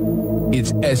time.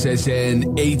 It's SSNATL.com.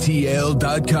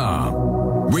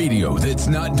 Radio that's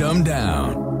not dumbed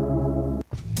down.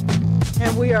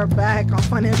 And we are back on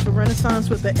Financial Renaissance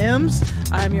with the M's.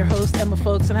 I'm your host, Emma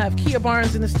Folks, and I have Kia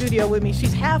Barnes in the studio with me.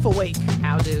 She's half awake.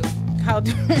 How does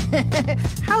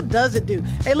it do?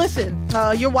 Hey, listen,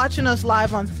 you're watching us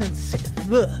live on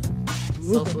Social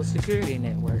Security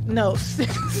Network. No,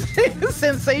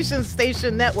 Sensation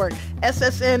Station Network,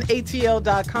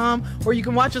 SSNATL.com, or you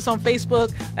can watch us on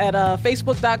Facebook at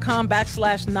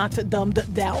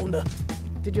facebook.com/notdumbdown.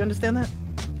 Did you understand that?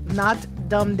 Not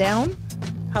dumb down?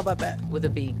 How about that? With a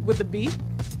B. With a B?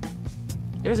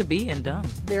 There's a B in dumb.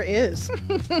 There is.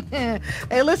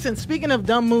 Hey, listen, speaking of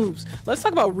dumb moves, let's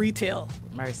talk about retail.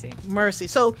 Mercy.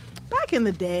 So back in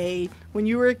the day when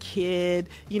you were a kid,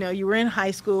 you know, you were in high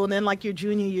school, and then like your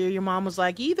junior year, your mom was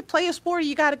like, you either play a sport or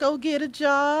you got to go get a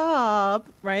job,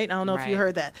 right? I don't know if you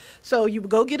heard that. So you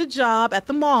would go get a job at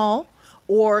the mall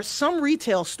or some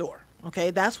retail store.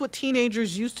 Okay, that's what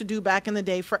teenagers used to do back in the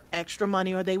day for extra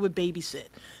money, or they would babysit.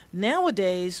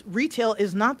 Nowadays, retail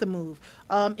is not the move.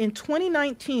 In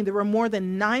 2019, there were more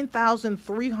than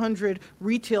 9,300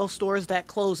 retail stores that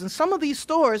closed. And some of these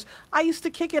stores I used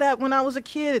to kick it at when I was a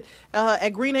kid at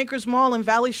Green Acres Mall in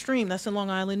Valley Stream. That's in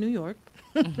Long Island, New York.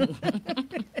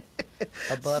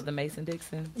 Above the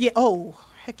Mason-Dixon? Yeah. Oh,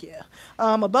 heck yeah.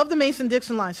 Above the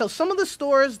Mason-Dixon line. So some of the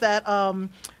stores that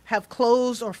have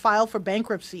closed or filed for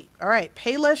bankruptcy. All right.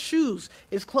 Payless Shoes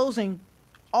is closing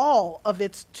all of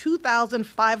its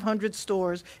 2,500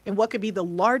 stores in what could be the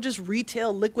largest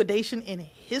retail liquidation in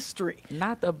history.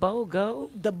 Not the BOGO?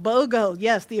 The BOGO,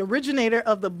 yes. The originator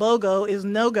of the BOGO is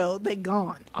no-go. They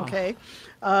gone, okay?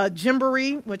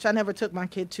 Gymboree, which I never took my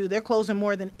kid to, they're closing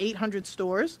more than 800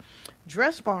 stores.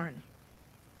 Dress Barn.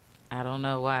 I don't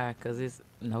know why, because it's...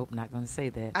 Nope, not going to say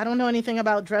that. I don't know anything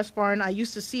about Dress Barn. I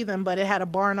used to see them, but it had a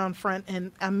barn on front,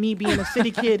 and me being a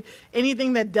city kid,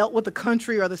 anything that dealt with the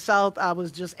country or the South, I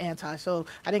was just anti, so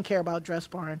I didn't care about Dress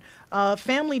Barn.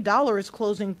 Family Dollar is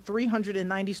closing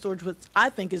 390 stores, which I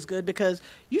think is good, because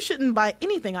you shouldn't buy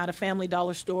anything out of Family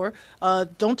Dollar store.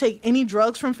 Don't take any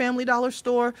drugs from Family Dollar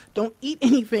store. Don't eat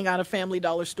anything out of Family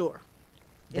Dollar store.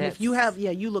 And if you have,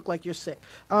 you look like you're sick.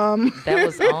 That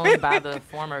was owned by the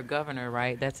former governor,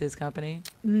 right? That's his company?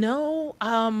 No,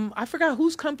 I forgot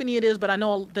whose company it is, but I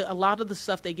know a lot of the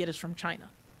stuff they get is from China.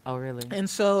 Oh, really? And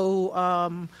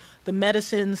so the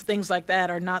medicines, things like that,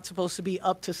 are not supposed to be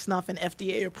up to snuff and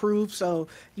FDA approved. So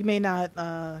you may not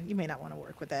want to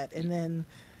work with that. And then.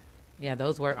 Yeah,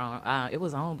 those were it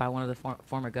was owned by one of the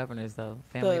former governors, though.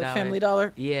 Family Dollar. Family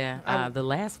Dollar? Yeah. The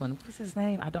last one, what's his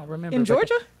name? I don't remember. In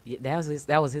Georgia?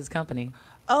 That was his company.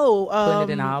 Oh.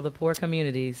 Putting it in all the poor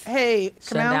communities. Hey,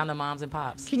 shutting down the moms and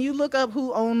pops. Can you look up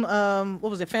who owned, what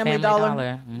was it, Family Dollar?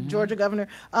 Mm-hmm. Georgia governor.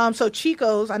 So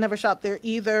Chico's, I never shopped there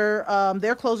either.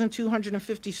 They're closing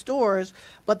 250 stores,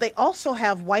 but they also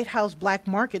have White House Black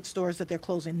Market stores that they're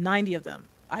closing, 90 of them.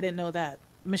 I didn't know that.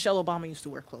 Michelle Obama used to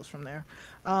wear clothes from there.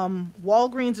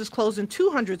 Walgreens is closing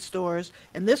 200 stores,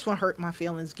 and this one hurt my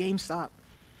feelings. GameStop.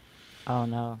 Oh,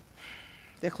 no.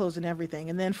 They're closing everything.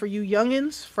 And then for you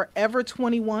youngins, Forever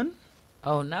 21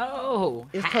 Oh, no.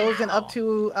 is closing up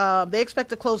to, they expect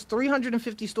to close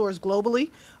 350 stores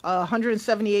globally,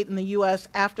 178 in the U.S.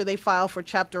 after they file for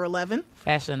Chapter 11.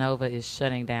 Fashion Nova is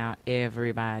shutting down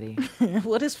everybody.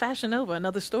 What is Fashion Nova?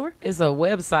 Another store? It's a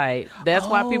website. That's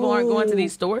why people aren't going to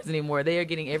these stores anymore. They are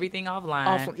getting everything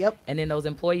offline. Yep. And then those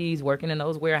employees working in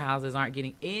those warehouses aren't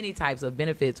getting any types of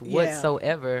benefits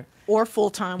whatsoever. Or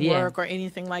full-time work or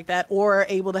anything like that, or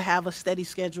able to have a steady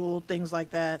schedule, things like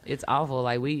that. It's awful.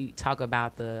 Like, we talk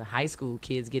about the high school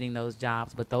kids getting those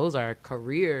jobs, but those are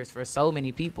careers for so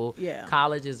many people. Yeah.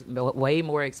 College is way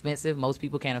more expensive. Most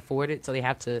people can't afford it, so they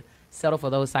have to settle for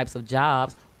those types of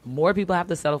jobs. More people have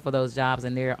to settle for those jobs,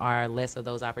 and there are less of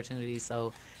those opportunities.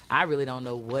 So I really don't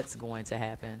know what's going to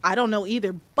happen. I don't know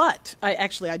either, but I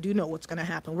do know what's going to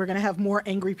happen. We're going to have more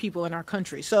angry people in our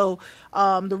country. So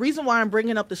the reason why I'm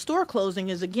bringing up the store closing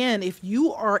is, again, if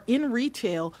you are in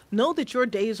retail, know that your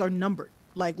days are numbered.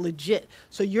 Like legit.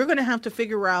 So you're going to have to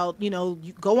figure out, you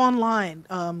go online,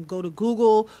 go to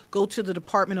Google, go to the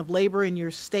Department of Labor in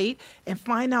your state and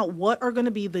find out what are going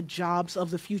to be the jobs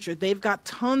of the future. They've got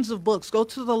tons of books. Go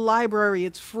to the library.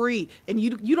 It's free. And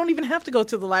you don't even have to go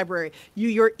to the library.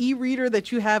 Your e-reader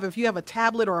that you have, if you have a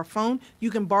tablet or a phone,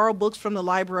 you can borrow books from the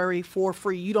library for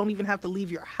free. You don't even have to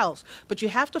leave your house. But you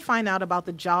have to find out about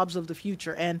the jobs of the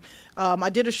future. And I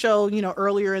did a show,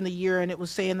 earlier in the year, and it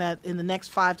was saying that in the next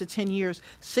 5 to 10 years,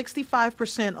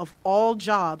 65% of all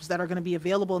jobs that are going to be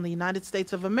available in the United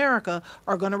States of America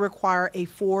are going to require a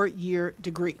 4-year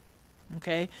degree.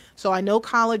 Okay, so I know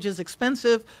college is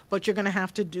expensive, but you're going to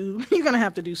have to do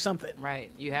something.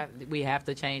 Right. We have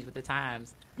to change with the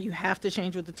times. You have to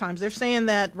change with the times. They're saying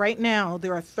that right now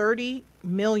there are 30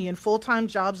 million full-time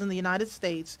jobs in the United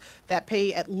States that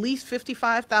pay at least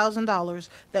 $55,000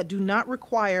 that do not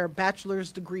require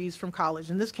bachelor's degrees from college.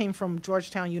 And this came from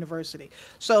Georgetown University.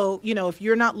 So, if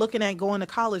you're not looking at going to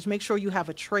college, make sure you have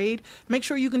a trade. Make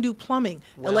sure you can do plumbing,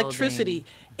 electricity,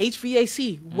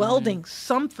 HVAC, welding,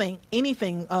 something,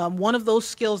 anything, one of those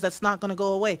skills that's not going to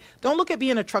go away. Don't look at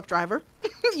being a truck driver.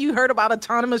 You heard about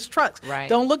autonomous trucks. Right.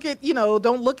 Don't look at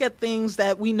things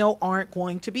that we know aren't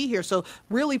going to be here. So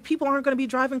really, people aren't going to be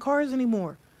driving cars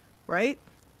anymore, right?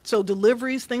 So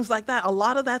deliveries, things like that, a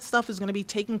lot of that stuff is going to be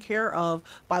taken care of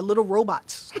by little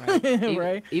robots,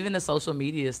 right? Even the social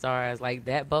media stars, like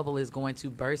that bubble is going to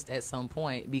burst at some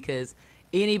point because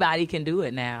anybody can do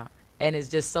it now. And it's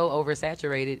just so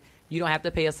oversaturated. You don't have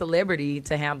to pay a celebrity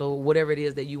to handle whatever it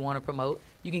is that you want to promote.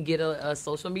 You can get a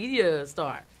social media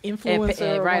star.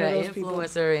 Influencer. An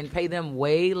influencer and pay them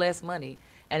way less money.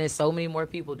 And there's so many more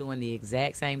people doing the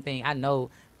exact same thing. I know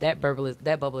that bubble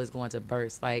is going to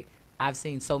burst. Like, I've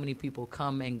seen so many people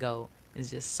come and go. There's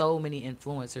just so many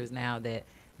influencers now that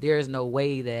there is no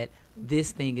way that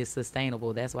this thing is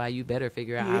sustainable. That's why you better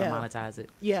figure out how to monetize it.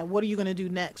 Yeah, what are you going to do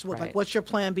next? Like, what's your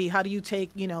plan B? How do you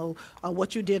take,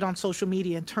 what you did on social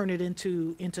media and turn it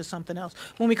into something else?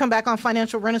 When we come back on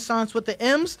Financial Renaissance with the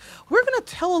M's, we're going to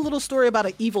tell a little story about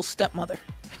an evil stepmother.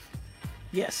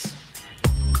 Yes.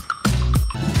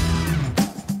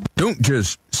 Don't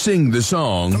just sing the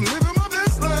song.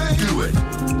 Do it.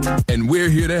 And we're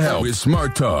here to help with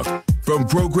Smart Talk. From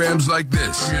programs like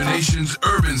this, your nation's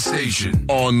urban station,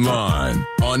 online,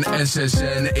 on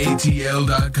SSNATL.com.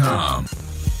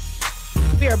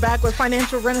 We are back with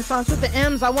Financial Renaissance with the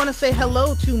M's. I want to say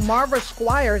hello to Marva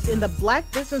Squires in the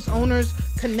Black Business Owners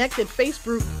Connected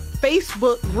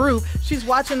Facebook group. She's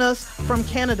watching us from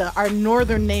Canada, our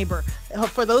northern neighbor.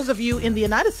 For those of you in the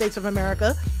United States of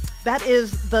America, that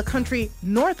is the country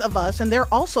north of us, and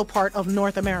they're also part of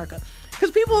North America. Because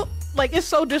people, it's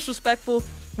so disrespectful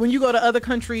when you go to other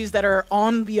countries that are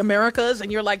on the Americas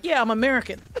and you're like, yeah, I'm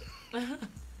American.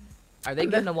 Are they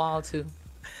getting a wall too?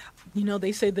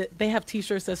 They say that they have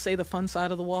T-shirts that say the fun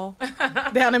side of the wall.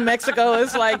 Down in Mexico,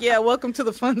 it's like, yeah, welcome to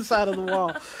the fun side of the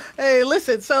wall. Hey,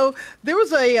 listen, so there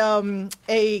was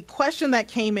a question that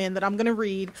came in that I'm going to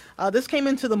read. This came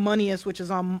into the Moneyest, which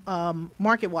is on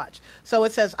MarketWatch. So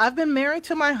it says, I've been married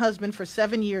to my husband for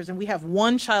 7 years and we have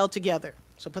one child together.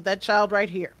 So put that child right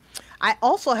here. I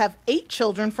also have 8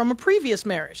 children from a previous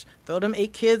marriage. Throw them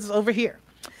 8 kids over here.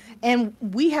 And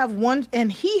we have one,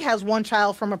 and he has one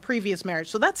child from a previous marriage.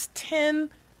 So that's 10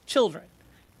 children.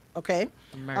 Okay.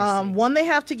 One they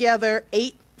have together,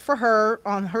 8 for her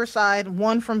on her side,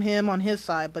 1 from him on his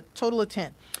side, but total of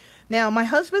 10. Now, my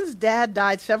husband's dad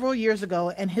died several years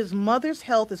ago, and his mother's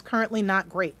health is currently not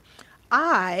great.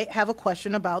 I have a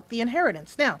question about the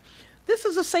inheritance. Now, this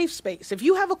is a safe space. If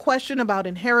you have a question about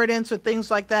inheritance or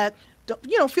things like that,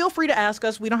 feel free to ask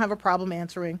us. We don't have a problem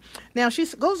answering. Now, she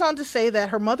goes on to say that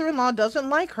her mother-in-law doesn't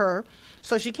like her,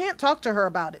 so she can't talk to her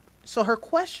about it. So her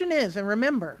question is, and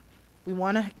remember, we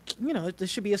want to, this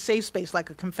should be a safe space, like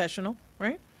a confessional,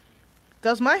 right?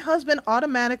 Does my husband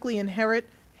automatically inherit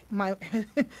my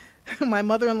my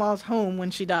mother-in-law's home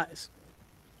when she dies?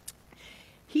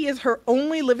 He is her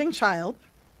only living child.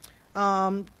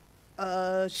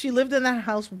 She lived in that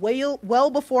house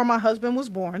well before my husband was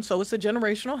born, so it's a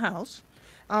generational house.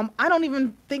 I don't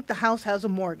even think the house has a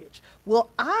mortgage. Will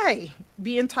I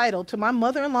be entitled to my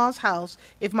mother-in-law's house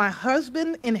if my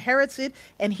husband inherits it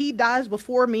and he dies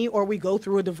before me, or we go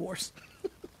through a divorce?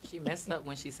 She messed up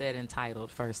when she said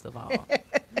entitled, first of all.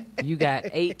 You got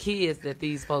 8 kids that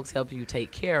these folks help you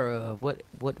take care of.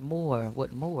 What more?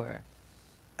 What more?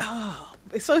 Oh,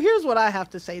 so here's what I have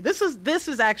to say. This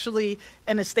is actually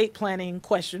an estate planning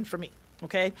question for me,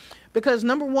 okay? Because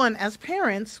number one, as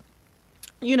parents,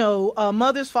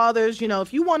 mothers, fathers,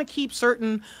 if you want to keep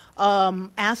certain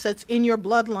assets in your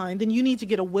bloodline, then you need to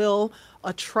get a will,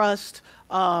 a trust,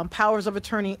 powers of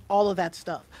attorney, all of that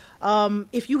stuff.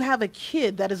 If you have a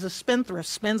kid that is a spendthrift,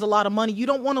 spends a lot of money, you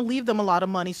don't want to leave them a lot of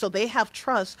money, so they have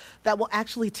trust that will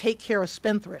actually take care of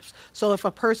spendthrifts. So if a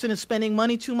person is spending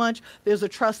money too much, there's a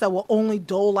trust that will only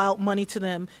dole out money to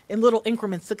them in little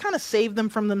increments to kind of save them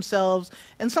from themselves.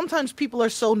 And sometimes people are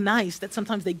so nice that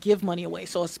sometimes they give money away,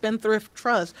 so a spendthrift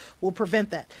trust will prevent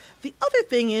that. The other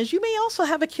thing is, you may also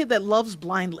have a kid that loves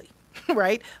blindly.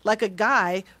 Right? Like a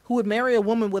guy who would marry a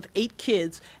woman with 8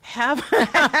 kids, have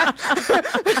a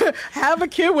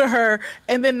kid with her,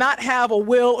 and then not have a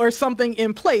will or something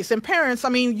in place. And parents,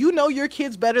 you know your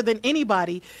kids better than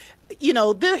anybody.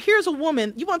 Here's a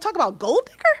woman. You want to talk about gold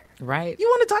digger? Right. You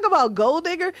want to talk about gold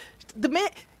digger? The man,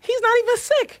 he's not even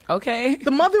sick. Okay.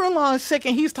 The mother-in-law is sick,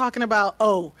 and he's talking about,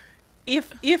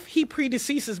 if he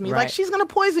predeceases me, right. Like, she's gonna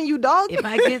poison you, dog. If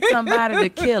I get somebody to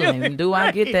kill him, do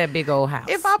I get that big old house?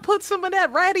 If I put some of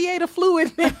that radiator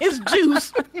fluid in his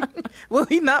juice, will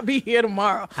he not be here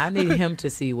tomorrow? I need him to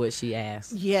see what she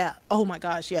asked. Yeah. Oh my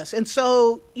gosh, yes. And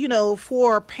so,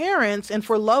 for parents and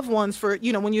for loved ones,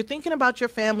 when you're thinking about your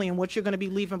family and what you're going to be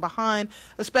leaving behind,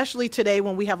 especially today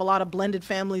when we have a lot of blended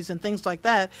families and things like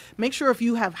that, make sure if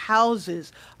you have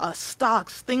houses,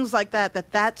 stocks, things like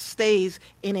that stays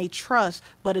in a trust,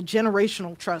 but a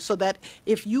generational trust, so that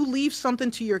if you leave something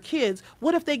to your kids,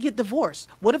 what if they get divorced?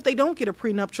 What if they don't get a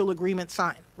prenuptial agreement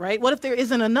signed, right? What if there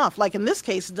isn't enough? Like in this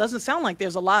case, it doesn't sound like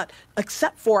there's a lot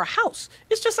except for a house.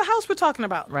 It's just a house we're talking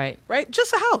about. Right. Right?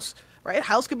 Just a house. Right? A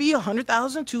house could be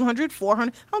 100,000, 200,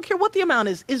 400. I don't care what the amount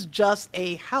is. It's just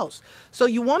a house. So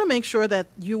you want to make sure that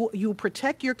you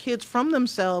protect your kids from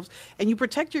themselves, and you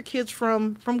protect your kids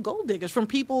from gold diggers, from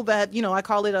people that, I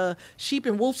call it a sheep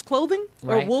in wolf's clothing,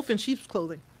 right. Or wolf in sheep's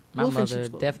clothing. My mother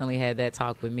definitely had that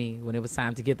talk with me when it was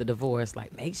time to get the divorce.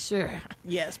 Like, make sure.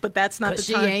 Yes, but that's not the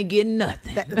time. She ain't getting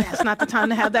nothing. That's not the time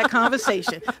to have that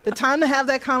conversation. The time to have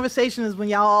that conversation is when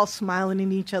y'all all smiling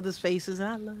in each other's faces. And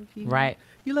I love you. Right.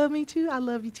 You love me too? I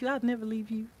love you too. I'd never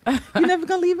leave you. You're never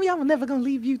going to leave me? I'm never going to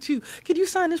leave you too. Could you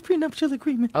sign this prenuptial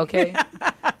agreement? Okay.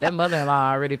 That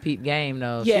mother-in-law already peeped game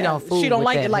though. Yeah, she don't fool she don't with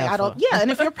like that it. Like heifer. I don't. Yeah, and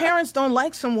if your parents don't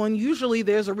like someone, usually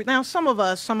there's now some of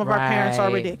our parents are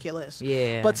Right. ridiculous.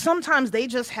 Yeah. But sometimes they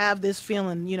just have this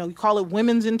feeling. You call it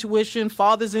women's intuition,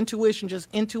 father's intuition, just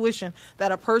intuition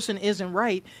that a person isn't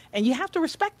right, and you have to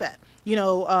respect that.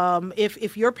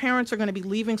 If your parents are going to be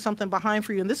leaving something behind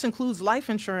for you, and this includes life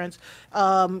insurance,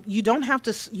 you don't have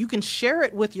to. You can share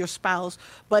it with your spouse,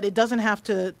 but it doesn't have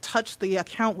to touch the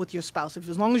account with your spouse.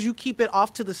 As long as you keep it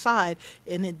off to the side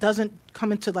and it doesn't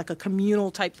come into like a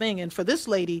communal type thing. And for this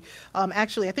lady,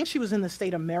 actually, I think she was in the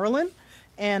state of Maryland,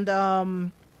 and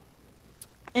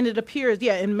it appears,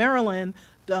 in Maryland,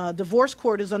 the divorce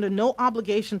court is under no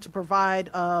obligation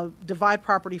to divide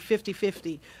property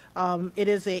 50-50. It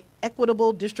is a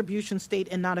equitable distribution state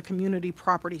and not a community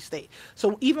property state.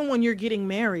 So even when you're getting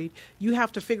married, you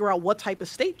have to figure out what type of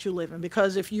state you live in,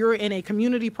 because if you're in a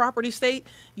community property state,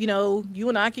 you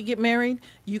and I could get married.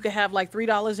 You could have like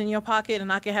 $3 in your pocket,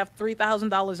 and I could have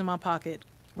 $3,000 in my pocket.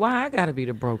 Why I gotta be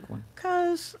the broke one?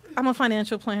 Because I'm a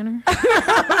financial planner.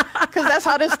 Because that's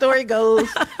how this story goes.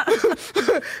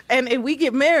 And if we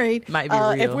get married, Might be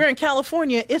real. if we're in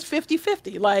California, it's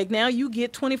 50-50. Like now you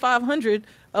get $2,500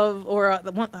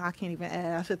 I can't even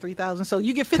add. I said 3,000. So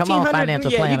you get $1,500. Come on,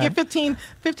 financial planner. You get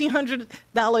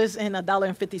 $1,500 and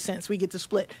 $1.50. We get to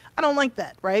split. I don't like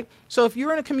that, right? So if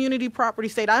you're in a community property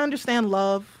state, I understand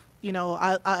love.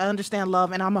 I understand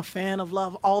love, and I'm a fan of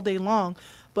love all day long.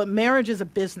 But marriage is a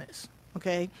business.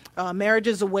 Okay, marriage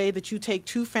is a way that you take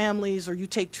two families or you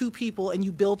take two people and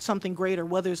you build something greater,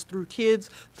 whether it's through kids,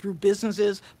 through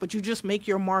businesses, but you just make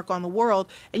your mark on the world.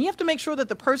 And you have to make sure that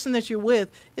the person that you're with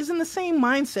is in the same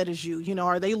mindset as you. You know,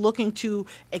 are they looking to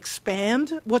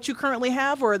expand what you currently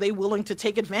have, or are they willing to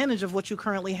take advantage of what you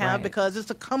currently have because it's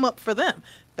a come up for them?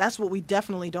 That's what we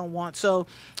definitely don't want. So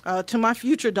to my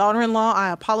future daughter-in-law,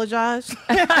 I apologize.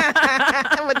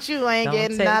 But you ain't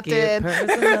getting nothing.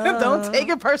 Don't take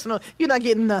it personal. You're not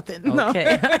getting nothing.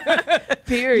 Okay. No.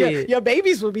 Period. Your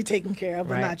babies will be taken care of,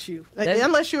 but not you.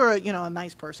 Unless you're a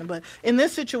nice person. But in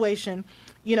this situation,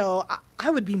 I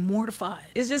would be mortified.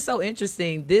 It's just so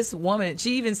interesting. This woman,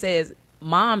 she even says,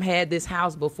 Mom had this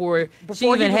house before she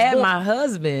even had my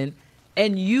husband,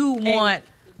 and you want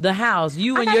the house.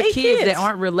 You and your kids that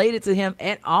aren't related to him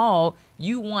at all,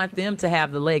 you want them to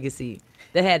have the legacy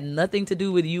that had nothing to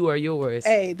do with you or yours.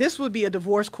 Hey, this would be a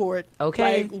divorce court.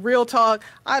 Okay. Like, real talk.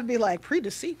 I'd be like,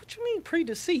 pre-deceased? What you mean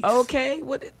pre-deceased? Okay.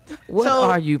 What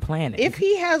are you planning? If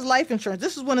he has life insurance,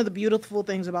 this is one of the beautiful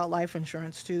things about life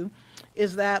insurance, too,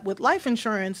 is that with life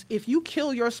insurance, if you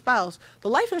kill your spouse, the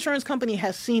life insurance company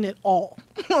has seen it all.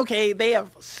 Okay, they have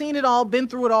seen it all, been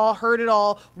through it all, heard it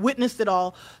all, witnessed it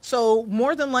all. So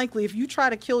more than likely, if you try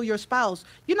to kill your spouse,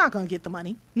 you're not going to get the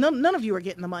money. None of you are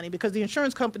getting the money because the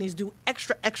insurance companies do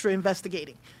extra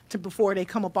investigating before they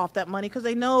come up off that money because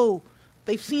they know.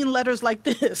 They've seen letters like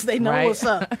this. They know what's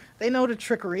up. They know the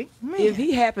trickery. Man. If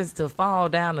he happens to fall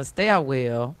down the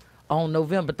stairwell on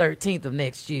November 13th of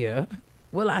next year,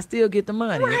 will I still get the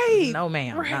money? Right. No,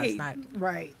 ma'am. Right. Not.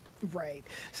 Right.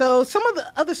 So some of the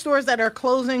other stores that are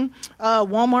closing,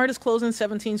 Walmart is closing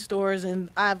 17 stores, and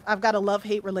I've got a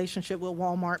love-hate relationship with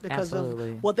Walmart because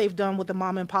of what they've done with the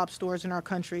mom and pop stores in our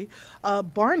country.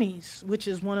 Barney's, which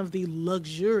is one of the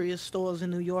luxurious stores in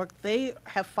New York, they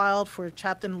have filed for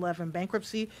Chapter 11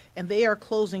 bankruptcy, and they are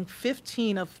closing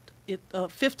 15 out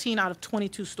of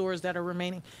 22 stores that are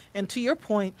remaining. And to your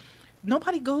point,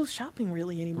 nobody goes shopping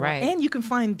really anymore. Right. And you can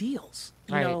find deals.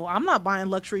 Right. I'm not buying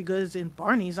luxury goods in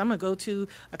Barney's. I'm going to go to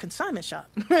a consignment shop.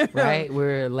 Right.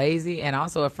 We're lazy and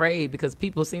also afraid because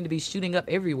people seem to be shooting up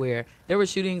everywhere. There were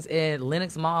shootings at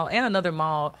Lenox Mall and another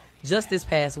mall just this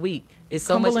past week. It's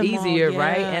so much easier,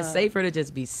 right? And safer to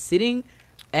just be sitting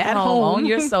at home on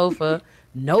your sofa.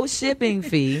 No shipping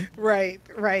fee. Right.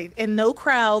 And no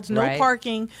crowds, no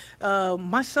parking.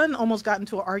 My son almost got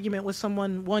into an argument with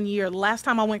someone one year. Last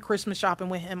time I went Christmas shopping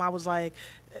with him, I was like,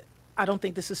 I don't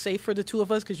think this is safe for the two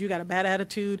of us because you got a bad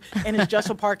attitude and it's just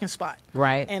a parking spot.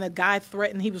 Right. And a guy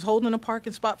threatened, he was holding a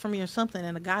parking spot for me or something,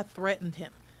 and a guy threatened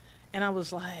him. And I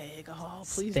was like, oh,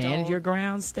 please don't. Stand your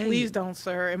ground, stay. Please don't,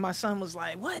 sir. And my son was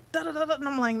like, what? Da-da-da-da. And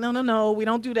I'm like, no, we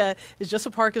don't do that. It's just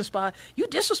a parking spot. You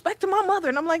disrespecting my mother.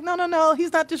 And I'm like, no,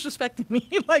 he's not disrespecting me.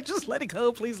 Like, just let it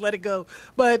go. Please let it go.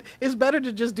 But it's better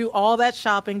to just do all that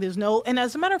shopping. And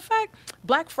as a matter of fact,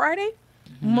 Black Friday,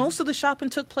 most of the shopping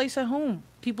took place at home.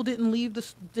 People didn't leave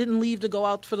to go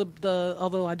out for the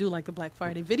although I do like the Black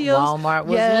Friday videos. Walmart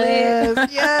was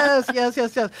lit. Yes.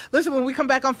 Listen, when we come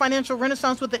back on Financial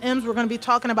Renaissance with the M's, we're going to be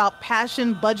talking about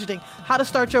passion budgeting, how to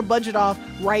start your budget off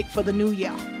right for the new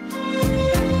year.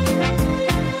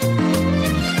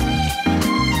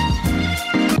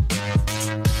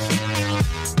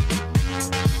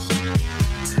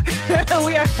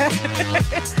 We are.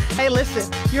 Hey,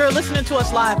 listen, you're listening to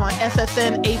us live on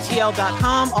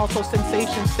SSNATL.com, also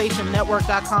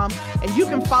SensationStationNetwork.com, and you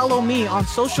can follow me on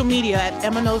social media at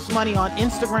Emma Knows Money on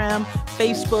Instagram,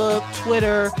 Facebook,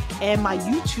 Twitter, and my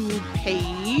YouTube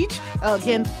page.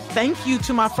 Again, thank you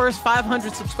to my first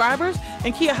 500 subscribers.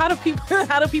 And Kia, how do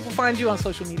people find you on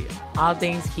social media? All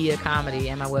things Kia Comedy,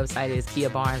 and my website is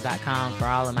KiaBarnes.com for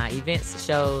all of my events,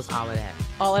 shows, all of that.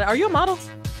 Are you a model?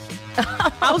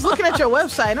 I was looking at your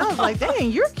website and I was like,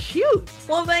 dang, you're cute.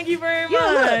 Well, thank you very much.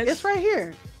 Yeah, look, it's right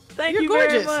here. You're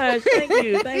gorgeous.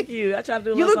 Very much. Thank you. I try to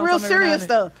do a You look real serious,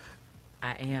 though.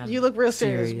 I am. You look real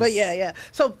serious. But yeah.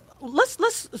 So let's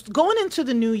going into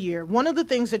the new year, one of the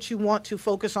things that you want to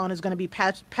focus on is going to be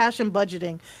passion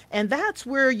budgeting. And that's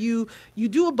where you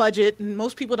do a budget. And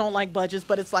most people don't like budgets,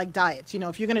 but it's like diets.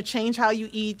 If you're going to change how you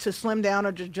eat to slim down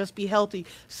or to just be healthy,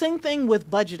 same thing with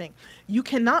budgeting. You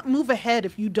cannot move ahead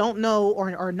if you don't know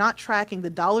or are not tracking the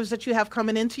dollars that you have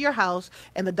coming into your house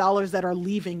and the dollars that are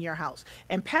leaving your house.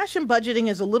 And passion budgeting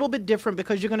is a little bit different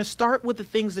because you're going to start with the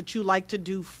things that you like to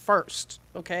do first.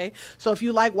 Okay, so if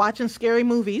you like watching scary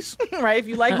movies, right? If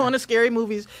you like going to scary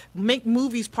movies, make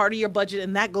movies part of your budget,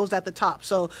 and that goes at the top.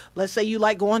 So let's say you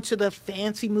like going to the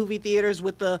fancy movie theaters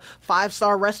with the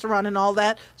 5-star restaurant and all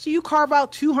that. So you carve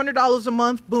out $200 a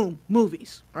month, boom,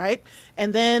 movies, right?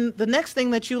 And then the next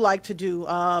thing that you like to do,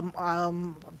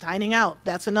 dining out,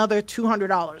 that's another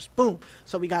 $200. Boom.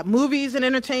 So we got movies and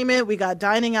entertainment. We got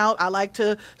dining out. I like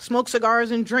to smoke cigars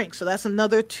and drink. So that's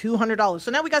another $200. So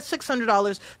now we got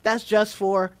 $600. That's just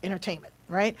for entertainment,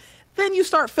 right? Then you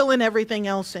start filling everything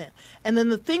else in. And then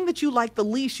the thing that you like the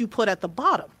least, you put at the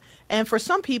bottom. And for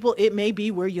some people, it may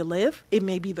be where you live. It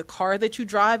may be the car that you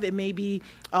drive. It may be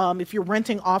if you're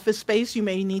renting office space, you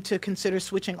may need to consider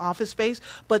switching office space.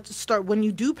 But when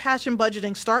you do passion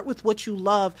budgeting, start with what you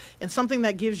love and something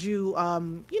that gives you,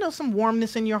 some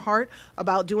warmness in your heart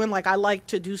about doing. Like I like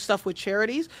to do stuff with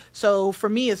charities. So for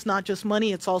me, it's not just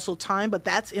money; it's also time. But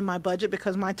that's in my budget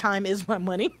because my time is my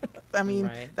money. I mean,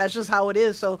 That's just how it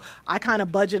is. So I kind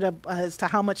of budget as to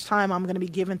how much time I'm going to be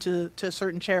given to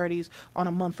certain charities on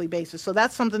a monthly basis. So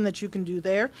that's something that you can do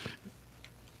there.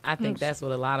 I think that's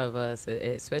what a lot of us,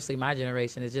 especially my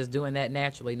generation, is just doing that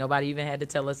naturally. Nobody even had to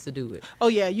tell us to do it. Oh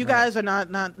yeah, you guys are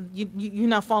you're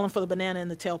not falling for the banana in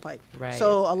the tailpipe. Right.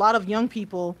 So a lot of young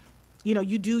people,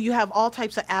 you have all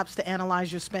types of apps to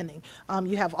analyze your spending.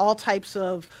 You have all types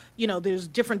of, there's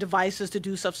different devices to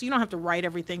do stuff. So you don't have to write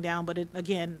everything down. But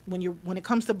when it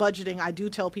comes to budgeting, I do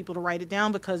tell people to write it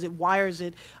down because it wires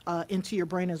it into your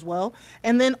brain as well.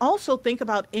 And then also think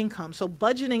about income. So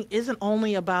budgeting isn't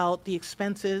only about the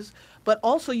expenses, but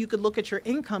also you could look at your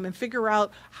income and figure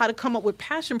out how to come up with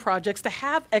passion projects to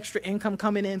have extra income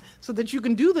coming in so that you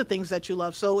can do the things that you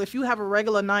love. So if you have a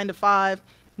regular 9 to 5,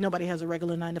 nobody has a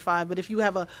regular 9 to 5, but if you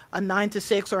have a 9 to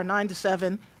 6 or a 9 to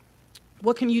 7,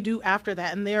 what can you do after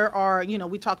that? And there are,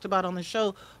 we talked about on the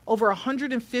show, over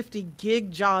 150 gig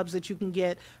jobs that you can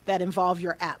get that involve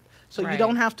your app. So you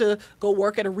don't have to go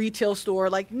work at a retail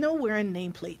store, no wearing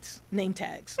name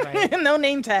tags. Right. No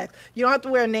name tags. You don't have to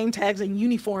wear name tags and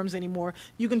uniforms anymore.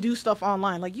 You can do stuff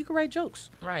online. You can write jokes.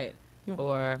 Right.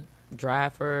 Or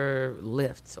drive for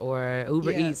Lyft or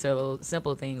Uber Eats, so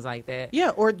simple things like that. Yeah,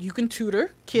 or you can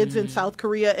tutor kids in South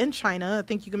Korea and China. I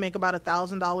think you can make about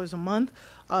 $1,000 a month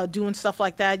doing stuff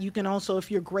like that. You can also, if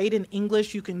you're great in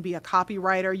English, you can be a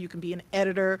copywriter, you can be an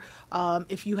editor.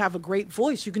 If you have a great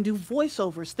voice, you can do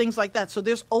voiceovers, things like that. So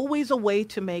there's always a way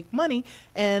to make money.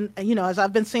 And, as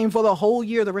I've been saying for the whole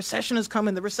year, the recession is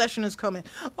coming,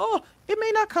 Oh, it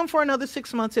may not come for another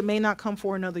 6 months. It may not come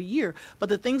for another year. But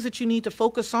the things that you need to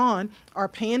focus on are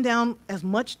paying down as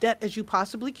much debt as you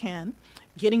possibly can,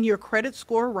 getting your credit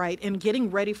score right, and getting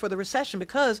ready for the recession,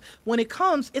 because when it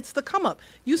comes, it's the come up.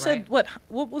 You said, what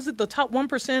was it, the top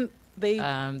 1%?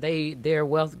 Their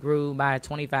wealth grew by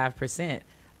 25%.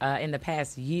 In the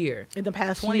past year.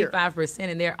 25%,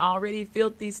 and they're already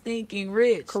filthy, stinking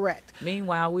rich. Correct.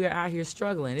 Meanwhile, we're out here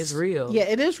struggling. It's real. Yeah,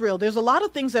 it is real. There's a lot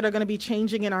of things that are going to be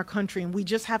changing in our country, and we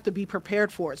just have to be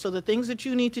prepared for it. So the things that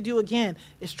you need to do, again,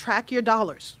 is track your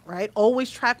dollars, right? Always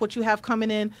track what you have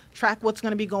coming in, track what's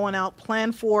going to be going out,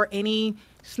 plan for any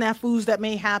snafus that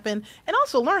may happen, and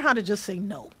also learn how to just say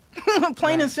no.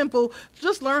 Plain and simple,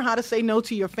 just learn how to say no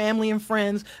to your family and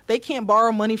friends. They can't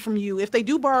borrow money from you. If they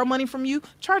do borrow money from you,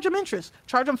 charge them interest.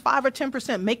 Charge them 5 or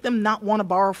 10%. Make them not want to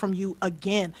borrow from you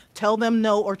again. Tell them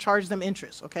no or charge them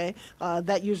interest, okay?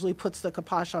 That usually puts the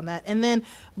kibosh on that. And then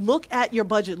look at your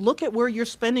budget. Look at where you're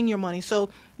spending your money. So,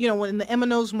 when the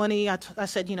M&O's money, I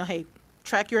said, hey,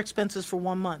 track your expenses for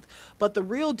 1 month. But the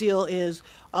real deal is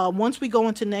once we go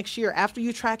into next year, after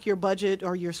you track your budget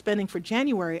or your spending for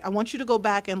January, I want you to go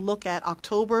back and look at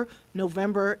October,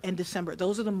 November, and December.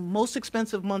 Those are the most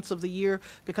expensive months of the year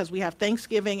because we have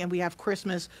Thanksgiving and we have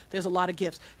Christmas. There's a lot of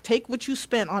gifts. Take what you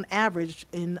spent on average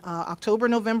in October,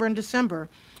 November, and December,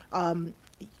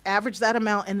 average that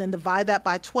amount and then divide that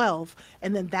by 12,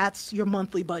 and then that's your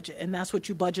monthly budget, and that's what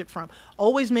you budget from.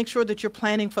 Always make sure that you're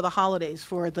planning for the holidays,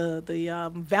 for the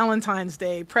Valentine's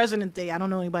Day, President's Day. I don't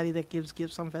know anybody that gives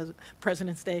gifts on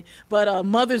President's Day, but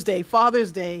Mother's Day,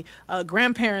 Father's Day,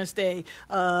 Grandparents' Day,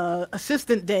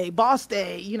 Assistant Day, Boss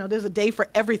Day. There's a day for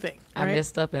everything. I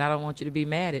messed up and I don't want you to be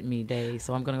mad at me day,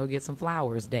 so I'm going to go get some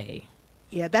flowers day.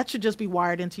 Yeah, that should just be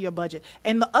wired into your budget.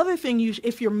 And the other thing,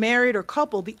 if you're married or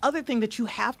coupled, the other thing that you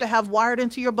have to have wired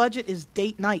into your budget is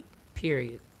date night.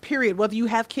 Period. Whether you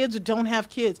have kids or don't have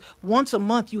kids. Once a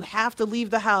month, you have to leave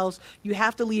the house. You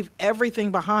have to leave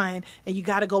everything behind, and you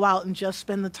got to go out and just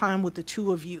spend the time with the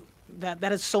two of you.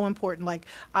 That is so important. Like,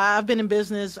 I've been in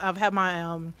business. I've had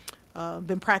my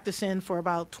been practicing for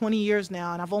about 20 years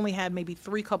now, and I've only had maybe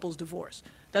 3 couples divorce.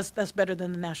 That's better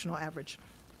than the national average.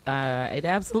 It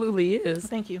absolutely is.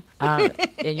 Thank you.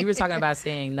 And you were talking about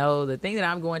saying no. The thing that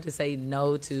I'm going to say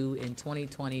no to in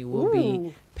 2020 will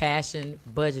be passion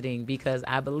budgeting, because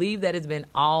I believe that it's been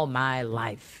all my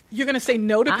life. You're going to say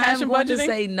no to passion budgeting? I'm going to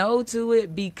say no to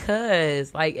it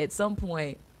because, at some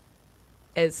point,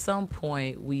 At some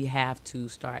point, we have to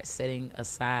start setting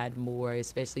aside more,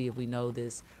 especially if we know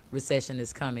this recession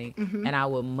is coming. Mm-hmm. And I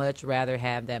would much rather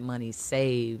have that money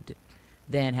saved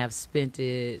than have spent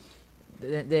it,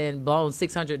 than blown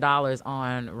 $600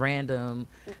 on random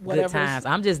good times.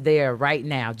 I'm just there right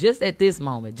now, just at this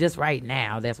moment, just right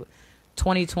now. That's what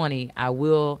 2020. I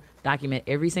will document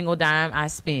every single dime I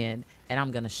spend, and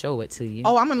I'm gonna show it to you.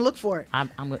 Oh, I'm gonna look for it. I'm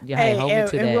hold me to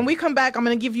that. And when we come back, I'm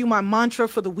gonna give you my mantra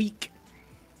for the week.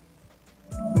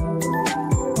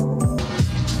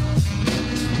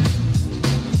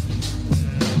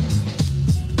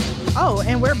 Oh,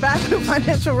 and we're back to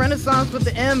Financial Renaissance with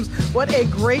the M's. What a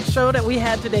great show that we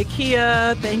had today.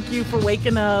 Kia, thank you for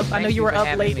waking up. I know you were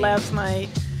up late last night.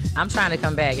 I'm trying to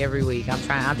come back every week.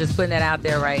 I'm just putting that out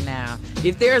there right now.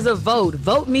 If there's a vote,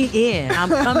 vote me in. I'm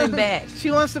coming back. She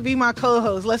wants to be my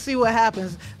co-host. Let's see what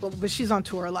happens. But she's on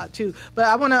tour a lot too. But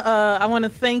I want to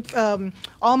thank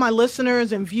all my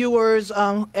listeners and viewers,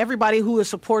 everybody who has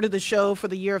supported the show for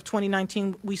the year of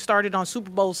 2019. We started on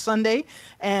Super Bowl Sunday,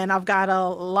 and I've got a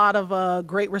lot of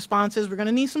great responses. We're going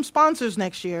to need some sponsors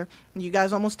next year. You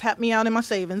guys almost tapped me out in my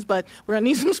savings, but we're going to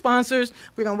need some sponsors.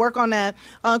 We're going to work on that.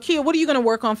 Kia, what are you going to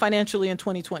work on financially in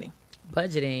 2020?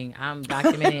 Budgeting. I'm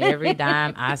documenting every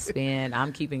dime I spend.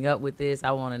 I'm keeping up with this.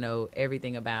 I want to know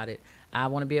everything about it. I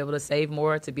want to be able to save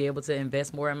more, to be able to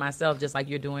invest more in myself, just like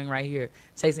you're doing right here,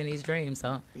 chasing these dreams.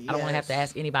 So yes. I don't want to have to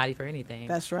ask anybody for anything.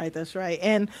 That's right. That's right.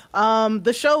 And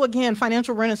the show, again,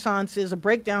 Financial Renaissance, is a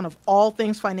breakdown of all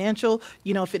things financial.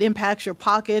 You know, if it impacts your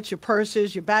pockets, your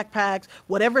purses, your backpacks,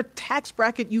 whatever tax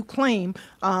bracket you claim,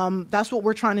 that's what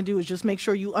we're trying to do, is just make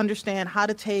sure you understand how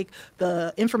to take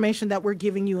the information that we're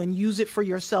giving you and use it for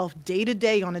yourself day to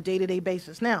day on a day-to-day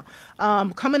basis. Now,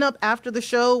 coming up after the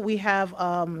show, we have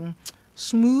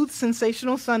Smooth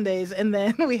Sensational Sundays, and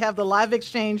then we have the live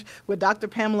exchange with Dr.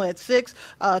 Pamela at 6.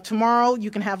 Tomorrow you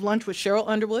can have lunch with Cheryl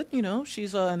Underwood. You know,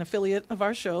 she's an affiliate of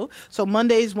our show. So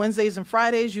Mondays, Wednesdays, and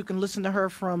Fridays you can listen to her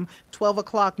from 12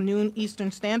 o'clock noon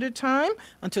Eastern Standard Time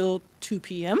until 2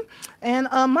 p.m. And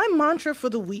my mantra for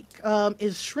the week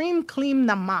is Shreem Kleem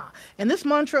Nama. And this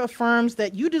mantra affirms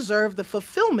that you deserve the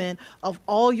fulfillment of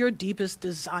all your deepest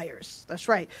desires. That's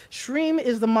right. Shreem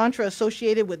is the mantra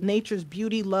associated with nature's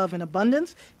beauty, love, and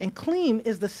abundance. And Kleem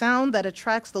is the sound that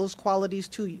attracts those qualities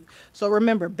to you. So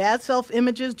remember, bad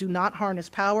self-images do not harness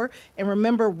power. And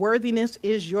remember, worthiness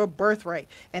is your birthright.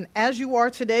 And as you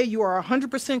are today, you are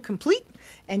 100% complete.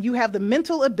 And you have the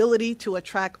mental ability to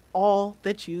attract all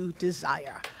that you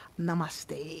desire.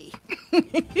 Namaste.